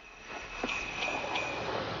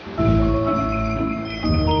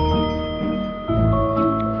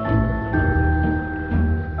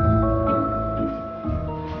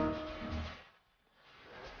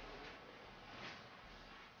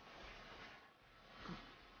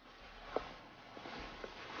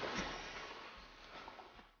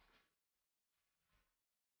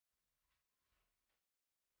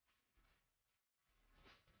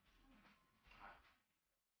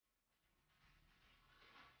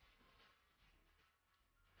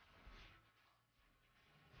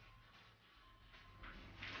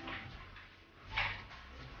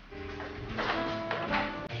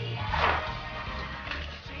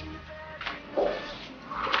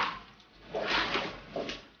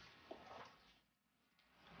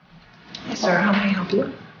 Sir, how may I help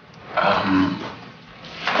you?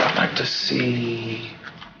 I'd like to see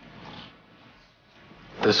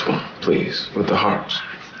this one, please, with the hearts.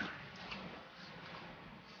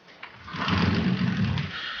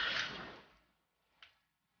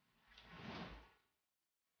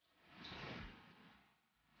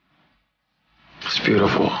 It's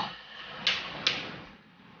beautiful.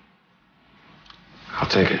 I'll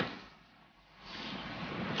take it.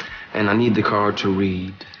 And I need the card to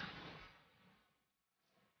read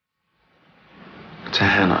to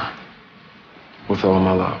Hannah, with all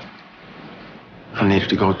my love. I need it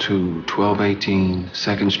to go to 1218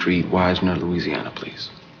 2nd Street, Wisner, Louisiana, please.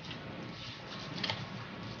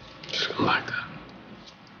 Just go like that.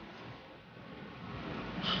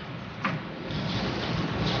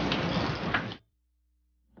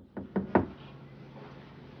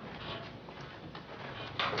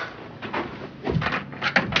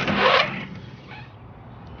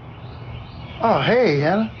 Oh, hey,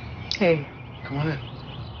 Hannah. Hey. Come on in.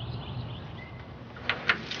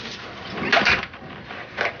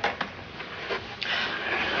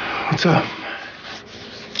 What's up?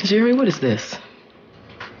 Jerry, what is this?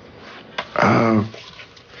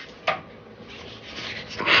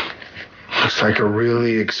 Looks like a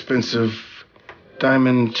really expensive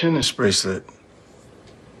diamond tennis bracelet.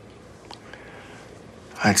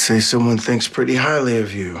 I'd say someone thinks pretty highly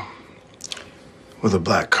of you with a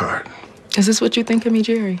black card. Is this what you think of me,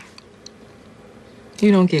 Jerry?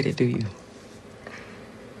 You don't get it, do you?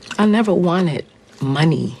 I never wanted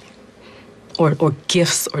money or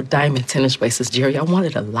gifts or diamond tennis bracelets, Jerry. I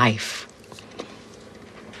wanted a life.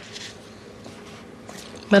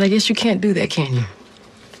 But I guess you can't do that, can you?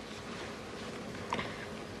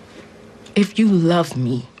 If you love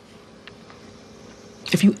me,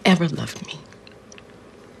 if you ever loved me,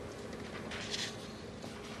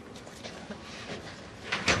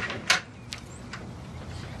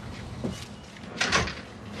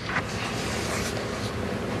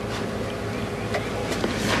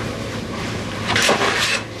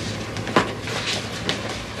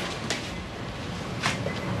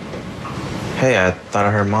 Hey, I thought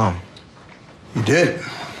I heard Mom. You did?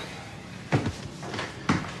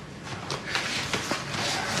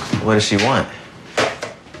 What does she want?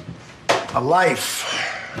 A life.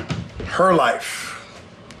 Her life.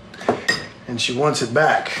 And she wants it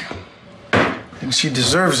back. And she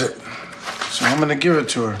deserves it. So I'm gonna give it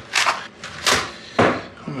to her.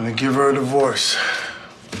 I'm gonna give her a divorce.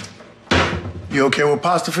 You okay with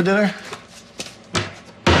pasta for dinner?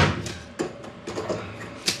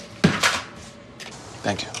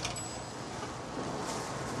 Thank you.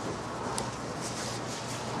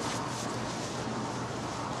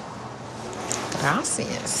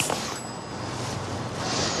 Gracias.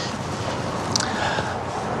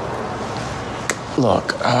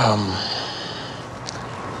 Look, I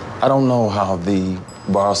don't know how the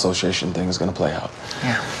Bar Association thing is going to play out.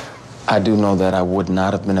 Yeah. I do know that I would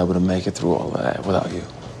not have been able to make it through all of that without you.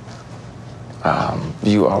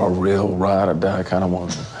 You are a real ride or die kind of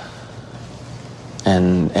woman.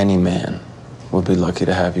 And any man would be lucky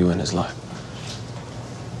to have you in his life.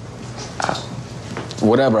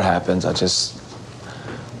 Whatever happens, I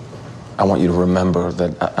want you to remember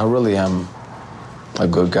that I really am a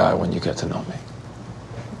good guy when you get to know me.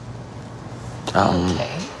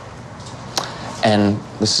 Okay. And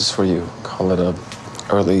this is for you. Call it a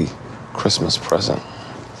early Christmas present.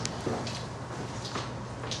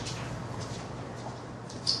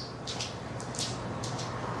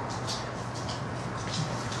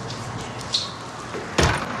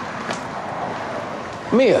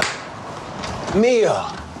 Mia.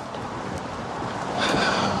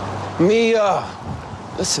 Mia.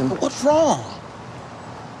 Listen, what's wrong?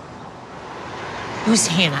 Who's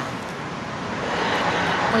Hannah?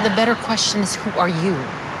 Or the better question is, who are you?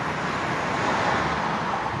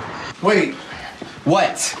 Wait.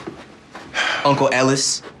 What? Uncle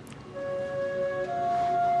Ellis?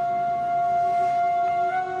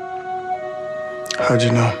 How'd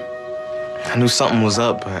you know? I knew something was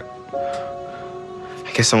up, but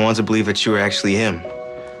I guess I wanted to believe that you were actually him.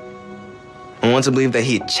 I wanted to believe that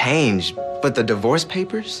he had changed, but the divorce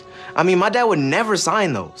papers? I mean, my dad would never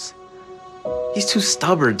sign those. He's too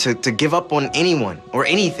stubborn to give up on anyone or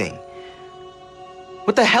anything.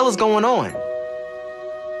 What the hell is going on?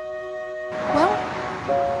 Well,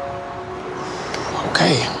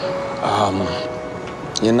 okay.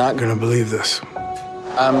 You're not gonna believe this.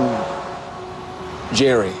 I'm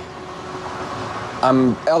Jerry.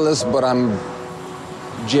 I'm Ellis, but I'm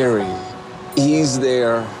Jerry. He's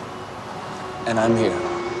there, and I'm here.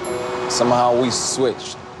 Somehow we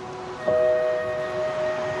switched.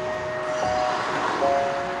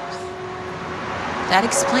 that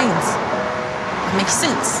explains. It makes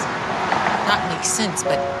sense. Not makes sense,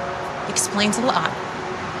 but explains a lot.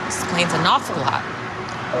 Explains an awful lot.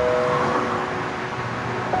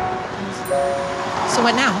 So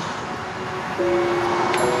what now?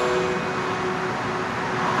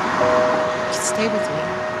 You can stay with me.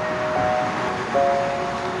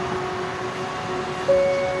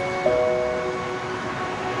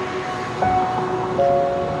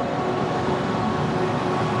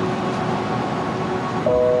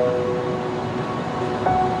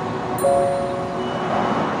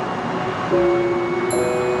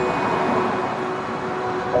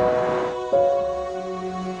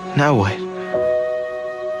 Now what?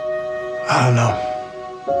 I don't know.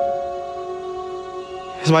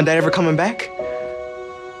 Is my dad ever coming back?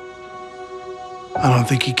 I don't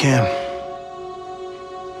think he can.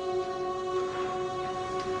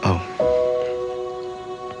 Oh.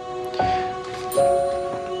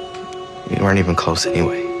 We weren't even close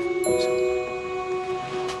anyway.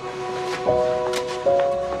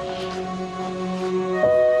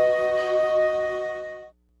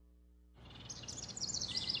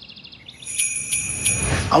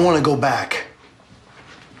 I want to go back.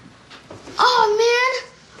 Oh, man.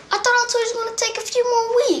 I thought I told you it was going to take a few more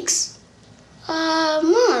weeks.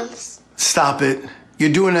 Months. Stop it.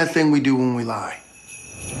 You're doing that thing we do when we lie.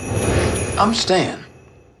 I'm staying.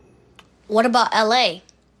 What about L.A.?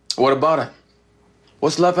 What about it?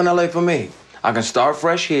 What's left in LA for me? I can start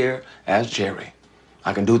fresh here as Jerry.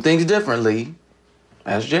 I can do things differently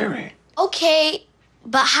as Jerry. Okay,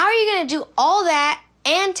 but how are you going to do all that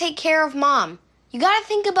and take care of Mom? You gotta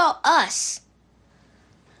think about us.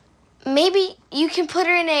 Maybe you can put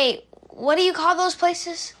her in a, what do you call those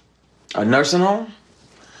places? A nursing home?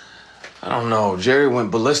 I don't know. Jerry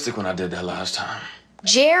went ballistic when I did that last time.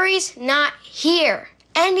 Jerry's not here,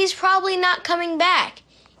 and he's probably not coming back.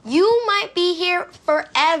 You might be here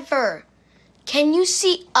forever. Can you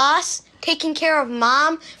see us taking care of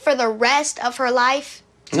Mom for the rest of her life?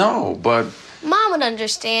 No, but... Mom would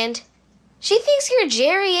understand. She thinks you're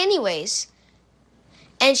Jerry anyways.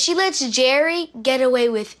 And she lets Jerry get away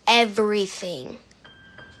with everything.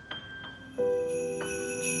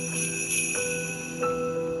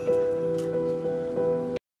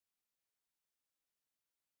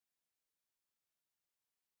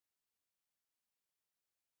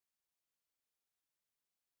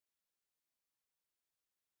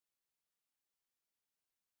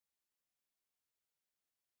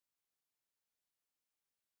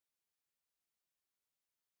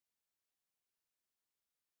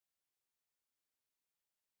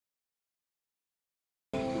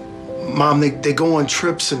 Mom, they go on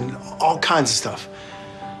trips and all kinds of stuff.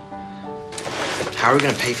 How are we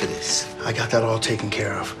gonna pay for this? I got that all taken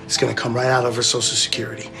care of. It's gonna come right out of her Social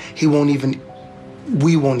Security. We won't even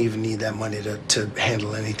need that money to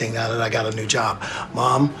handle anything now that I got a new job.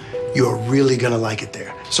 Mom, you're really gonna like it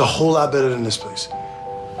there. It's a whole lot better than this place.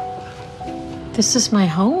 This is my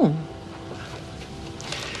home.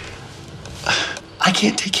 I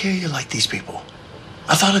can't take care of you like these people.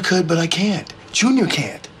 I thought I could, but I can't. Junior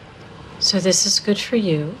can't. So this is good for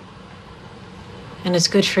you. And it's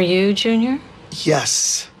good for you, Junior?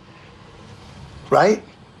 Yes. Right?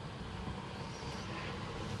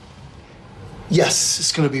 Yes,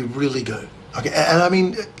 it's gonna be really good. Okay, and I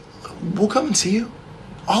mean, we'll come and see you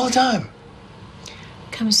all the time.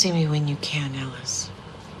 Come see me when you can, Ellis.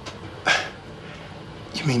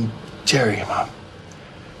 You mean Jerry, Mom?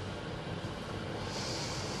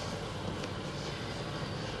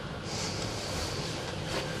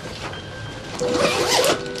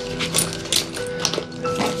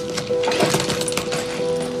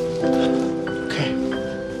 Okay.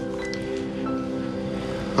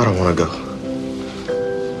 I don't want to go.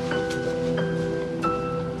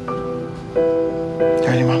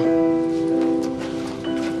 Ready, Mom?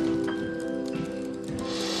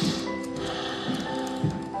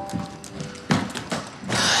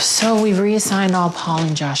 So we've reassigned all Paul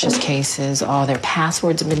and Josh's cases. All their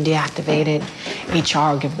passwords have been deactivated.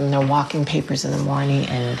 HR will give them their walking papers in the morning,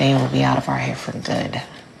 and they will be out of our hair for good.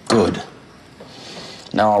 Good.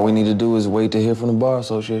 Now all we need to do is wait to hear from the Bar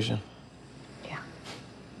Association. Yeah.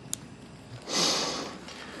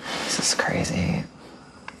 This is crazy.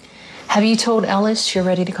 Have you told Ellis you're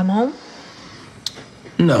ready to come home?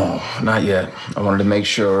 No, not yet. I wanted to make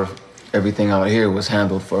sure everything out here was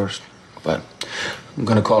handled first, but I'm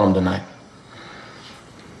gonna call him tonight.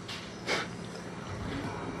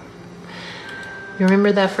 You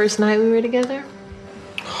remember that first night we were together?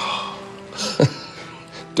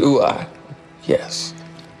 Do I? Yes.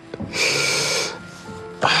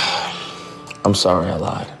 I'm sorry I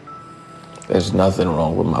lied. There's nothing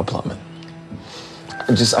wrong with my plumbing.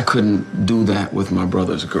 I couldn't do that with my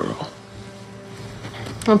brother's girl.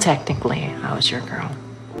 Well, technically, I was your girl.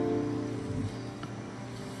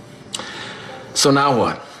 So now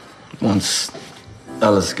what? Once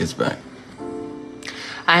Ellis gets back.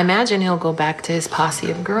 I imagine he'll go back to his posse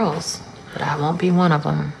of girls, but I won't be one of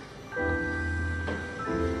them.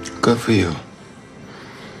 Good for you.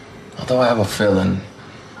 Although I have a feeling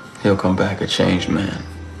he'll come back a changed man.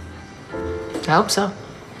 I hope so.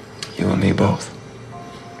 You and me both.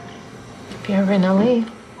 If you're ever in LA.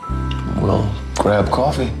 We'll grab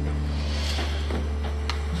coffee.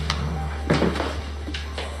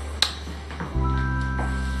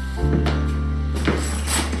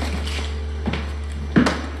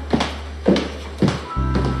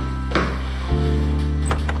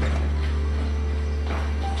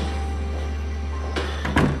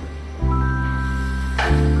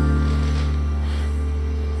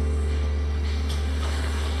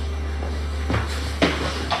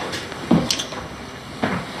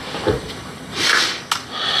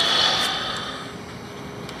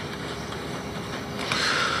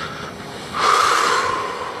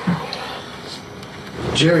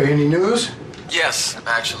 Jerry, any news? Yes,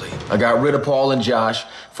 actually. I got rid of Paul and Josh,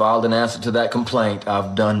 filed an answer to that complaint.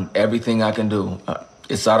 I've done everything I can do.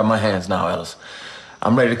 It's out of my hands now, Ellis.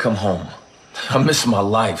 I'm ready to come home. I miss my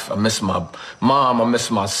life. I miss my mom. I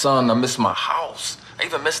miss my son. I miss my house. I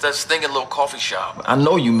even miss that stinking little coffee shop. I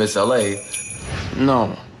know you miss L.A.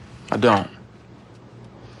 No, I don't.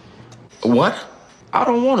 What? I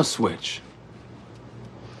don't want to switch.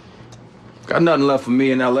 Got nothing left for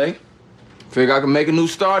me in L.A. Figure I can make a new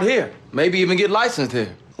start here. Maybe even get licensed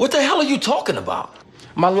here. What the hell are you talking about?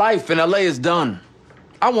 My life in L.A. is done.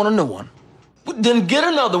 I want a new one. Then get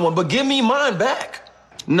another one, but give me mine back.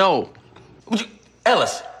 No.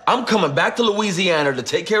 Ellis, I'm coming back to Louisiana to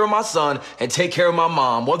take care of my son and take care of my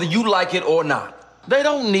mom, whether you like it or not. They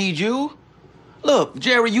don't need you. Look,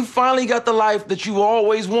 Jerry, you finally got the life that you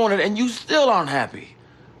always wanted, and you still aren't happy.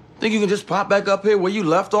 Think you can just pop back up here where you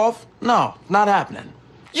left off? No, not happening.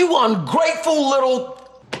 You ungrateful little...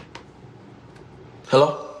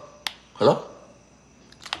 Hello? Hello?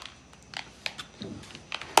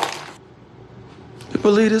 You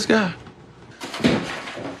believe this guy?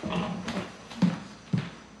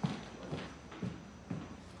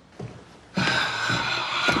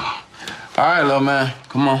 All right, little man,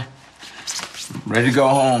 come on. I'm ready to go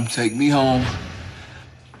home. Take me home.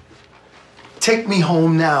 Take me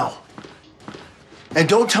home now. And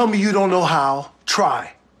don't tell me you don't know how.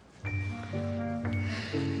 Try.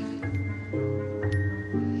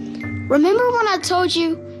 Remember when I told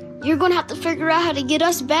you you're gonna have to figure out how to get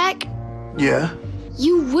us back? Yeah?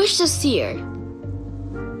 You wished us here.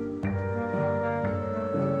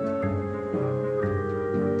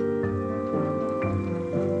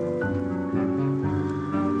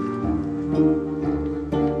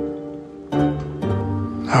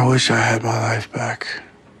 I wish I had my life back.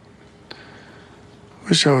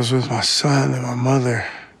 Wish I was with my son and my mother.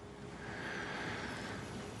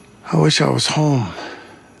 I wish I was home.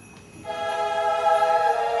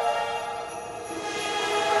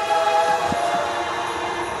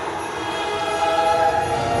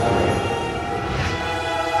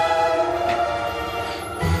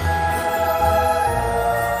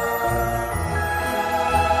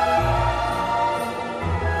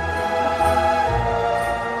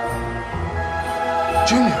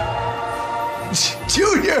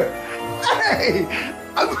 Junior! Hey!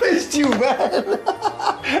 I missed you, man!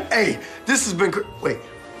 Hey, this has been wait.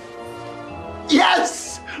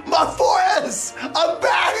 Yes! My 4S! I'm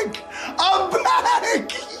back! I'm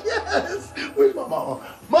back! Yes! Where's my mom?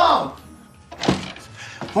 Mom!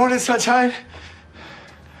 Morning, sunshine.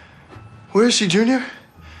 Where is she, Junior?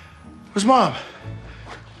 Where's Mom?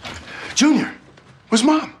 Junior, where's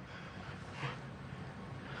Mom?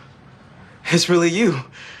 It's really you.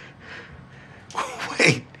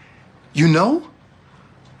 Wait, you know?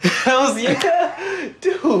 Hells yeah,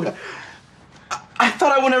 dude. I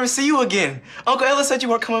thought I would never see you again. Uncle Ellis said you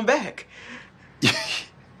weren't coming back.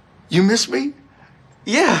 You miss me?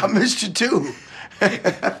 Yeah. I missed you too.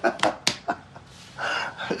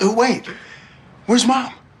 Wait, where's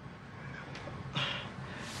Mom?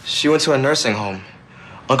 She went to a nursing home.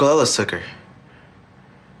 Uncle Ellis took her.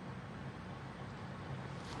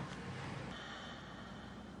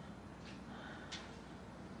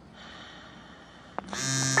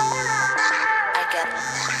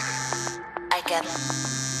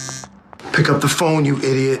 Pick up the phone, you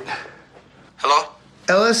idiot. Hello?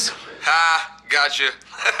 Ellis? Ha, gotcha.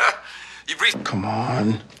 You breathe. Come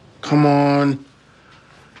on. Come on.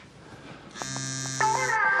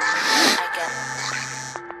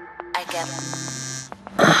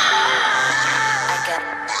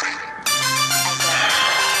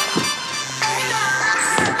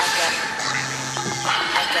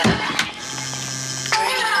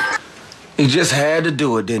 You just had to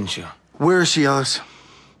do it, didn't you? Where is she, Ellis?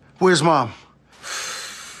 Where's Mom?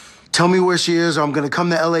 Tell me where she is or I'm gonna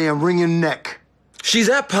come to LA and wring your neck. She's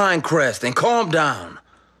at Pinecrest, and calm down.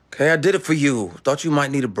 Okay, I did it for you. Thought you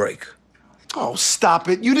might need a break. Oh, stop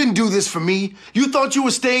it. You didn't do this for me. You thought you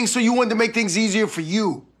were staying so you wanted to make things easier for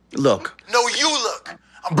you. Look. No, you look.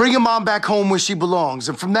 I'm bringing Mom back home where she belongs.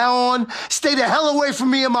 And from now on, stay the hell away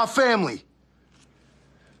from me and my family.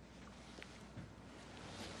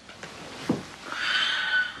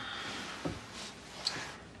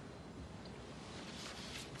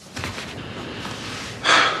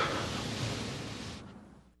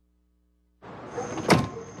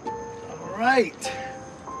 All right.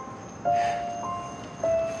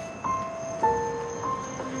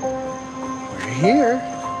 We're here.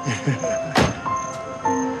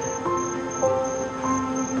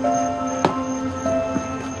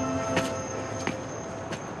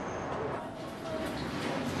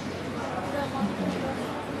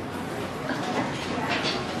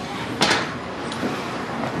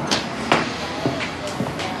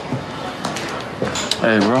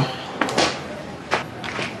 Hey, bro.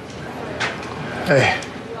 Hey.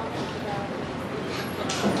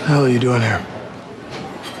 What the hell are you doing here?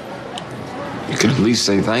 You could at least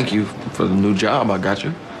say thank you for the new job I got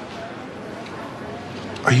you.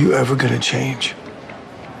 Are you ever gonna change?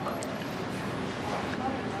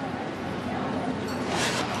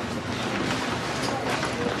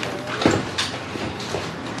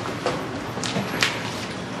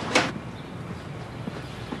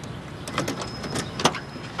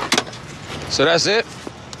 So that's it?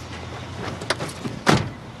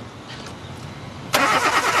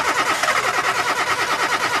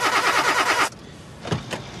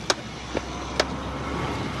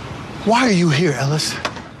 Why are you here, Ellis?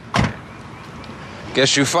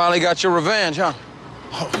 Guess you finally got your revenge, huh?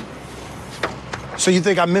 So you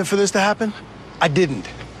think I meant for this to happen? I didn't.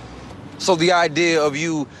 So the idea of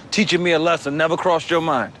you teaching me a lesson never crossed your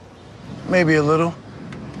mind? Maybe a little.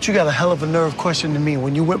 But you got a hell of a nerve questioning me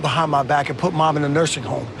when you went behind my back and put Mom in a nursing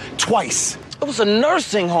home. Twice. It was a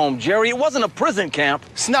nursing home, Jerry. It wasn't a prison camp.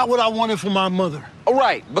 It's not what I wanted for my mother. Oh,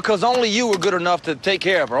 right, because only you were good enough to take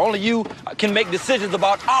care of her. Only you can make decisions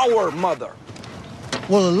about our mother.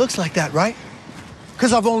 Well, it looks like that, right?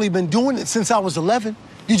 Because I've only been doing it since I was 11.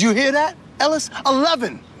 Did you hear that, Ellis?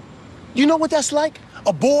 11. You know what that's like?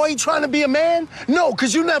 A boy trying to be a man? No,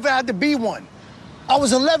 because you never had to be one. I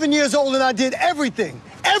was 11 years old and I did everything.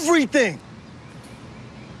 Everything.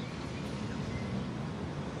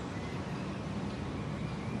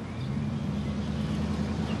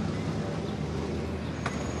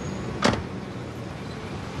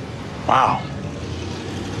 Wow.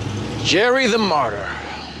 Jerry the Martyr.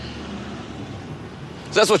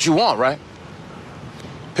 That's what you want, right?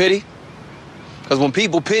 Pity? Because when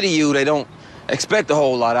people pity you, they don't expect a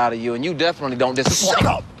whole lot out of you, and you definitely don't disappoint. Shut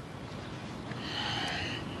up!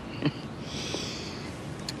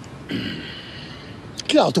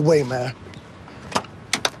 Get out the way, man.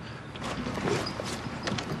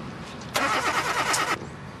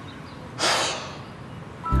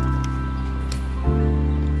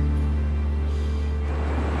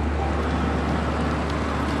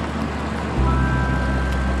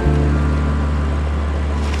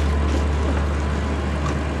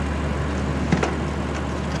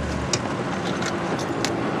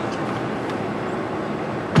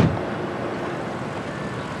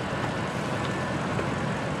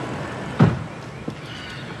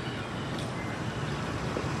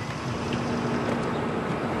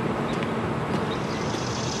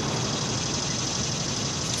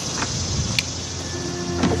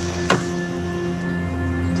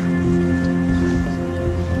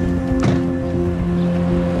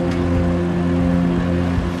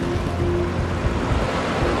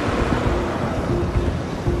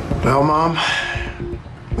 Well, Mom,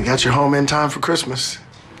 we got you home in time for Christmas.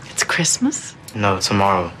 It's Christmas? No,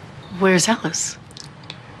 tomorrow. Where's Ellis?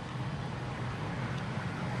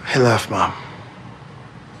 He left, Mom.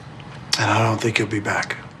 And I don't think he'll be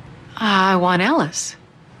back. I want Ellis.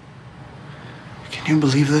 Can you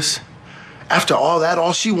believe this? After all that,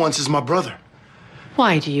 all she wants is my brother.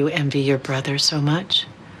 Why do you envy your brother so much?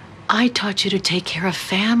 I taught you to take care of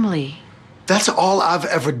family. That's all I've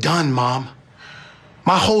ever done, Mom.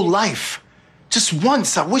 My whole life. Just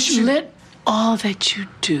once, I wish you... Let all that you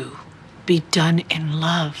do be done in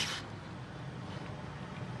love.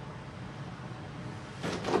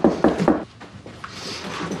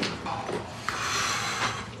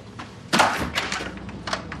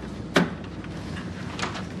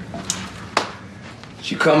 Did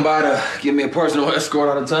you come by to give me a personal escort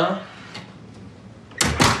out of town?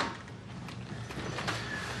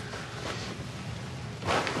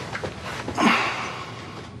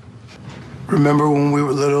 Remember when we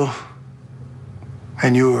were little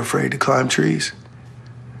and you were afraid to climb trees?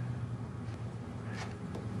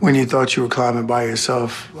 When you thought you were climbing by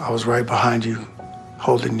yourself, I was right behind you,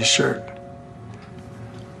 holding your shirt.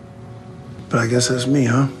 But I guess that's me,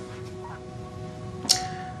 huh?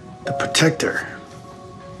 The protector.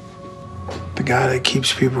 The guy that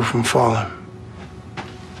keeps people from falling.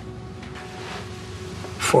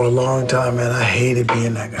 For a long time, man, I hated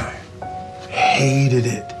being that guy. Hated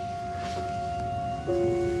it.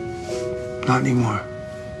 Not anymore.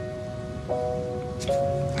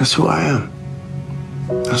 That's who I am.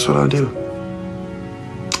 That's what I do.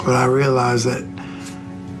 But I realized that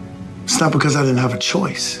it's not because I didn't have a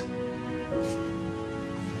choice.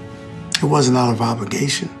 It wasn't out of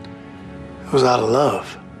obligation. It was out of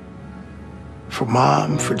love. For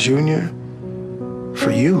Mom, for Junior, for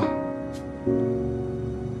you.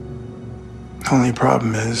 The only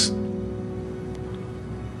problem is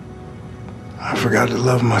I forgot to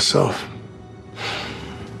love myself.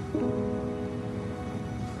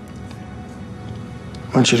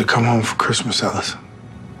 I want you to come home for Christmas, Ellis.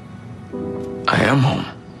 I am home.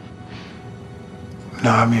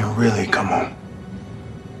 No, I mean really come home.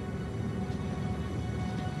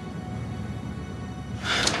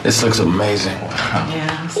 This looks amazing.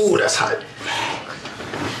 Yes. Ooh, that's hot.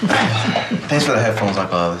 Thanks for the headphones,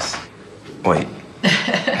 Uncle Ellis. Wait.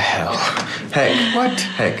 Hell. Heck. What?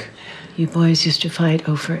 Heck. You boys used to fight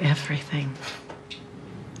over everything.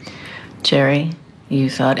 Jerry, you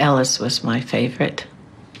thought Ellis was my favorite.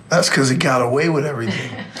 That's because he got away with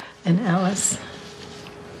everything. And Ellis,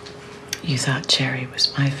 you thought Jerry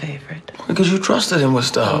was my favorite. Because you trusted him with A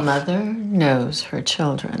stuff. mother knows her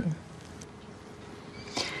children.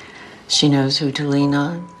 She knows who to lean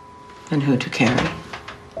on and who to carry.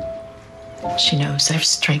 She knows their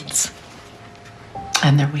strengths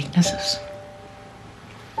and their weaknesses.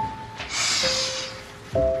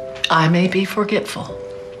 I may be forgetful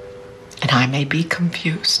and I may be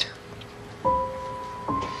confused,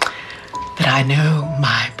 but I know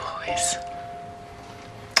my boys.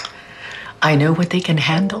 I know what they can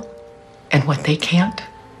handle and what they can't.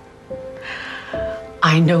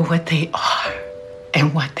 I know what they are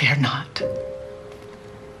and what they're not.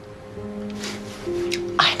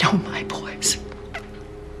 I know my boys.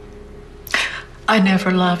 I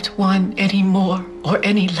never loved one any more or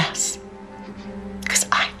any less, because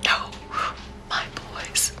I know my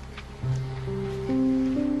boys.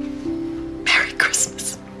 Merry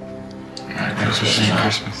Christmas. Merry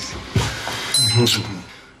Christmas.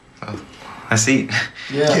 Oh, let's eat.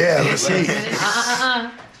 Yeah, let's eat.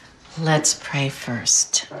 Let's pray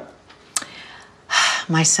first.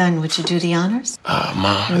 My son, would you do the honors?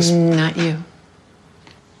 Mom. Not you.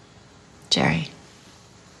 Jerry.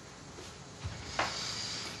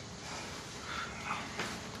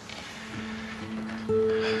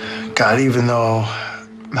 God, even though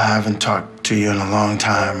I haven't talked to you in a long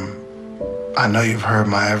time, I know you've heard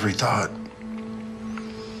my every thought,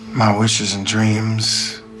 my wishes and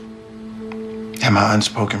dreams, and my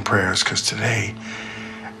unspoken prayers, because today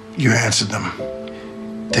you answered them.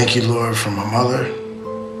 Thank you, Lord, for my mother,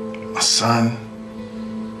 my son,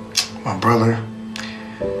 my brother,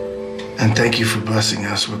 and thank you for blessing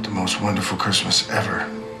us with the most wonderful Christmas ever.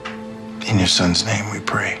 In your son's name we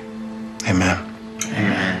pray. Amen.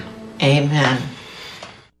 Amen. Amen.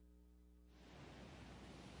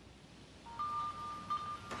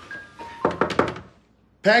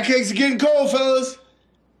 Pancakes are getting cold, fellas.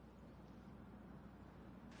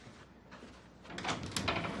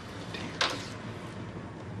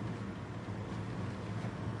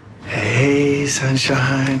 Hey,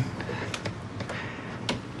 sunshine.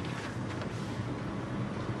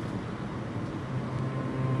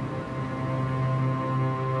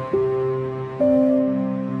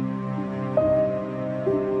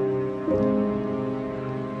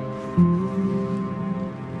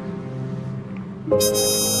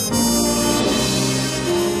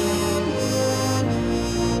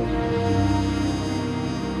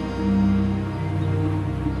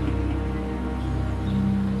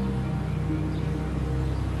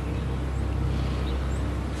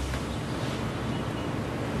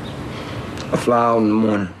 I fly out in the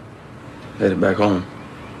morning, headed back home.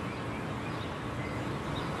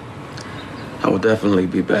 I will definitely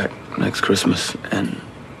be back next Christmas and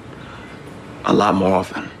a lot more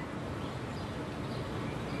often.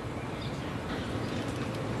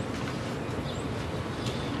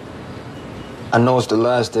 I know it's the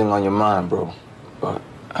last thing on your mind, bro, but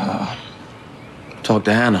talk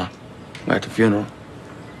to Hannah at the funeral.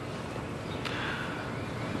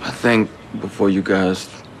 I think before you guys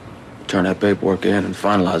turn that paperwork in and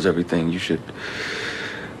finalize everything, you should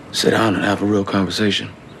sit down and have a real conversation.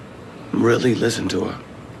 Really listen to her.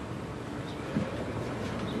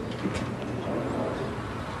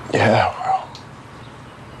 Yeah, well,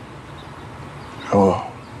 I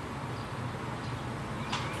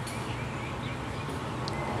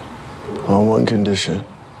will. On one condition.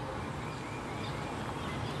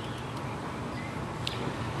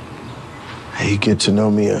 You get to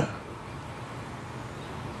know Mia.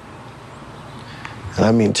 And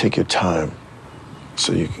I mean take your time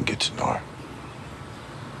so you can get to know her.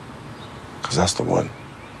 Because that's the one.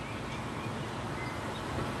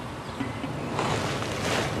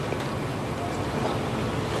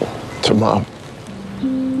 To Mom.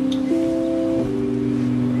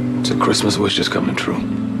 It's a Christmas wish just coming true.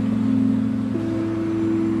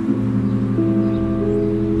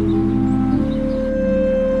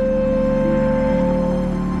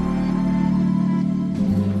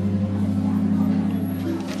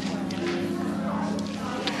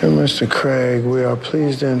 Dear Mr. Craig, we are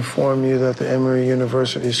pleased to inform you that the Emory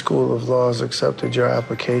University School of Law has accepted your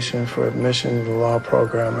application for admission to the law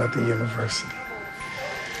program at the university.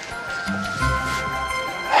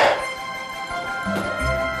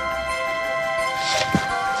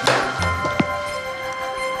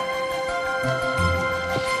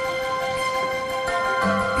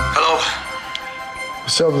 Hello?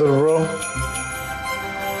 What's up, little bro?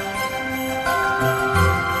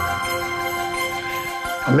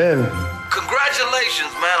 I'm in.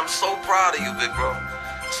 Congratulations, man. I'm so proud of you, big bro.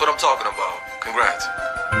 That's what I'm talking about. Congrats.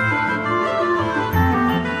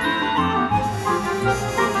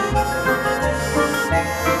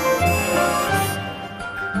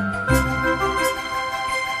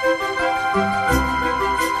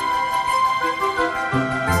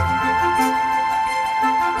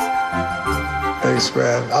 Thanks,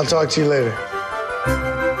 man. I'll talk to you later.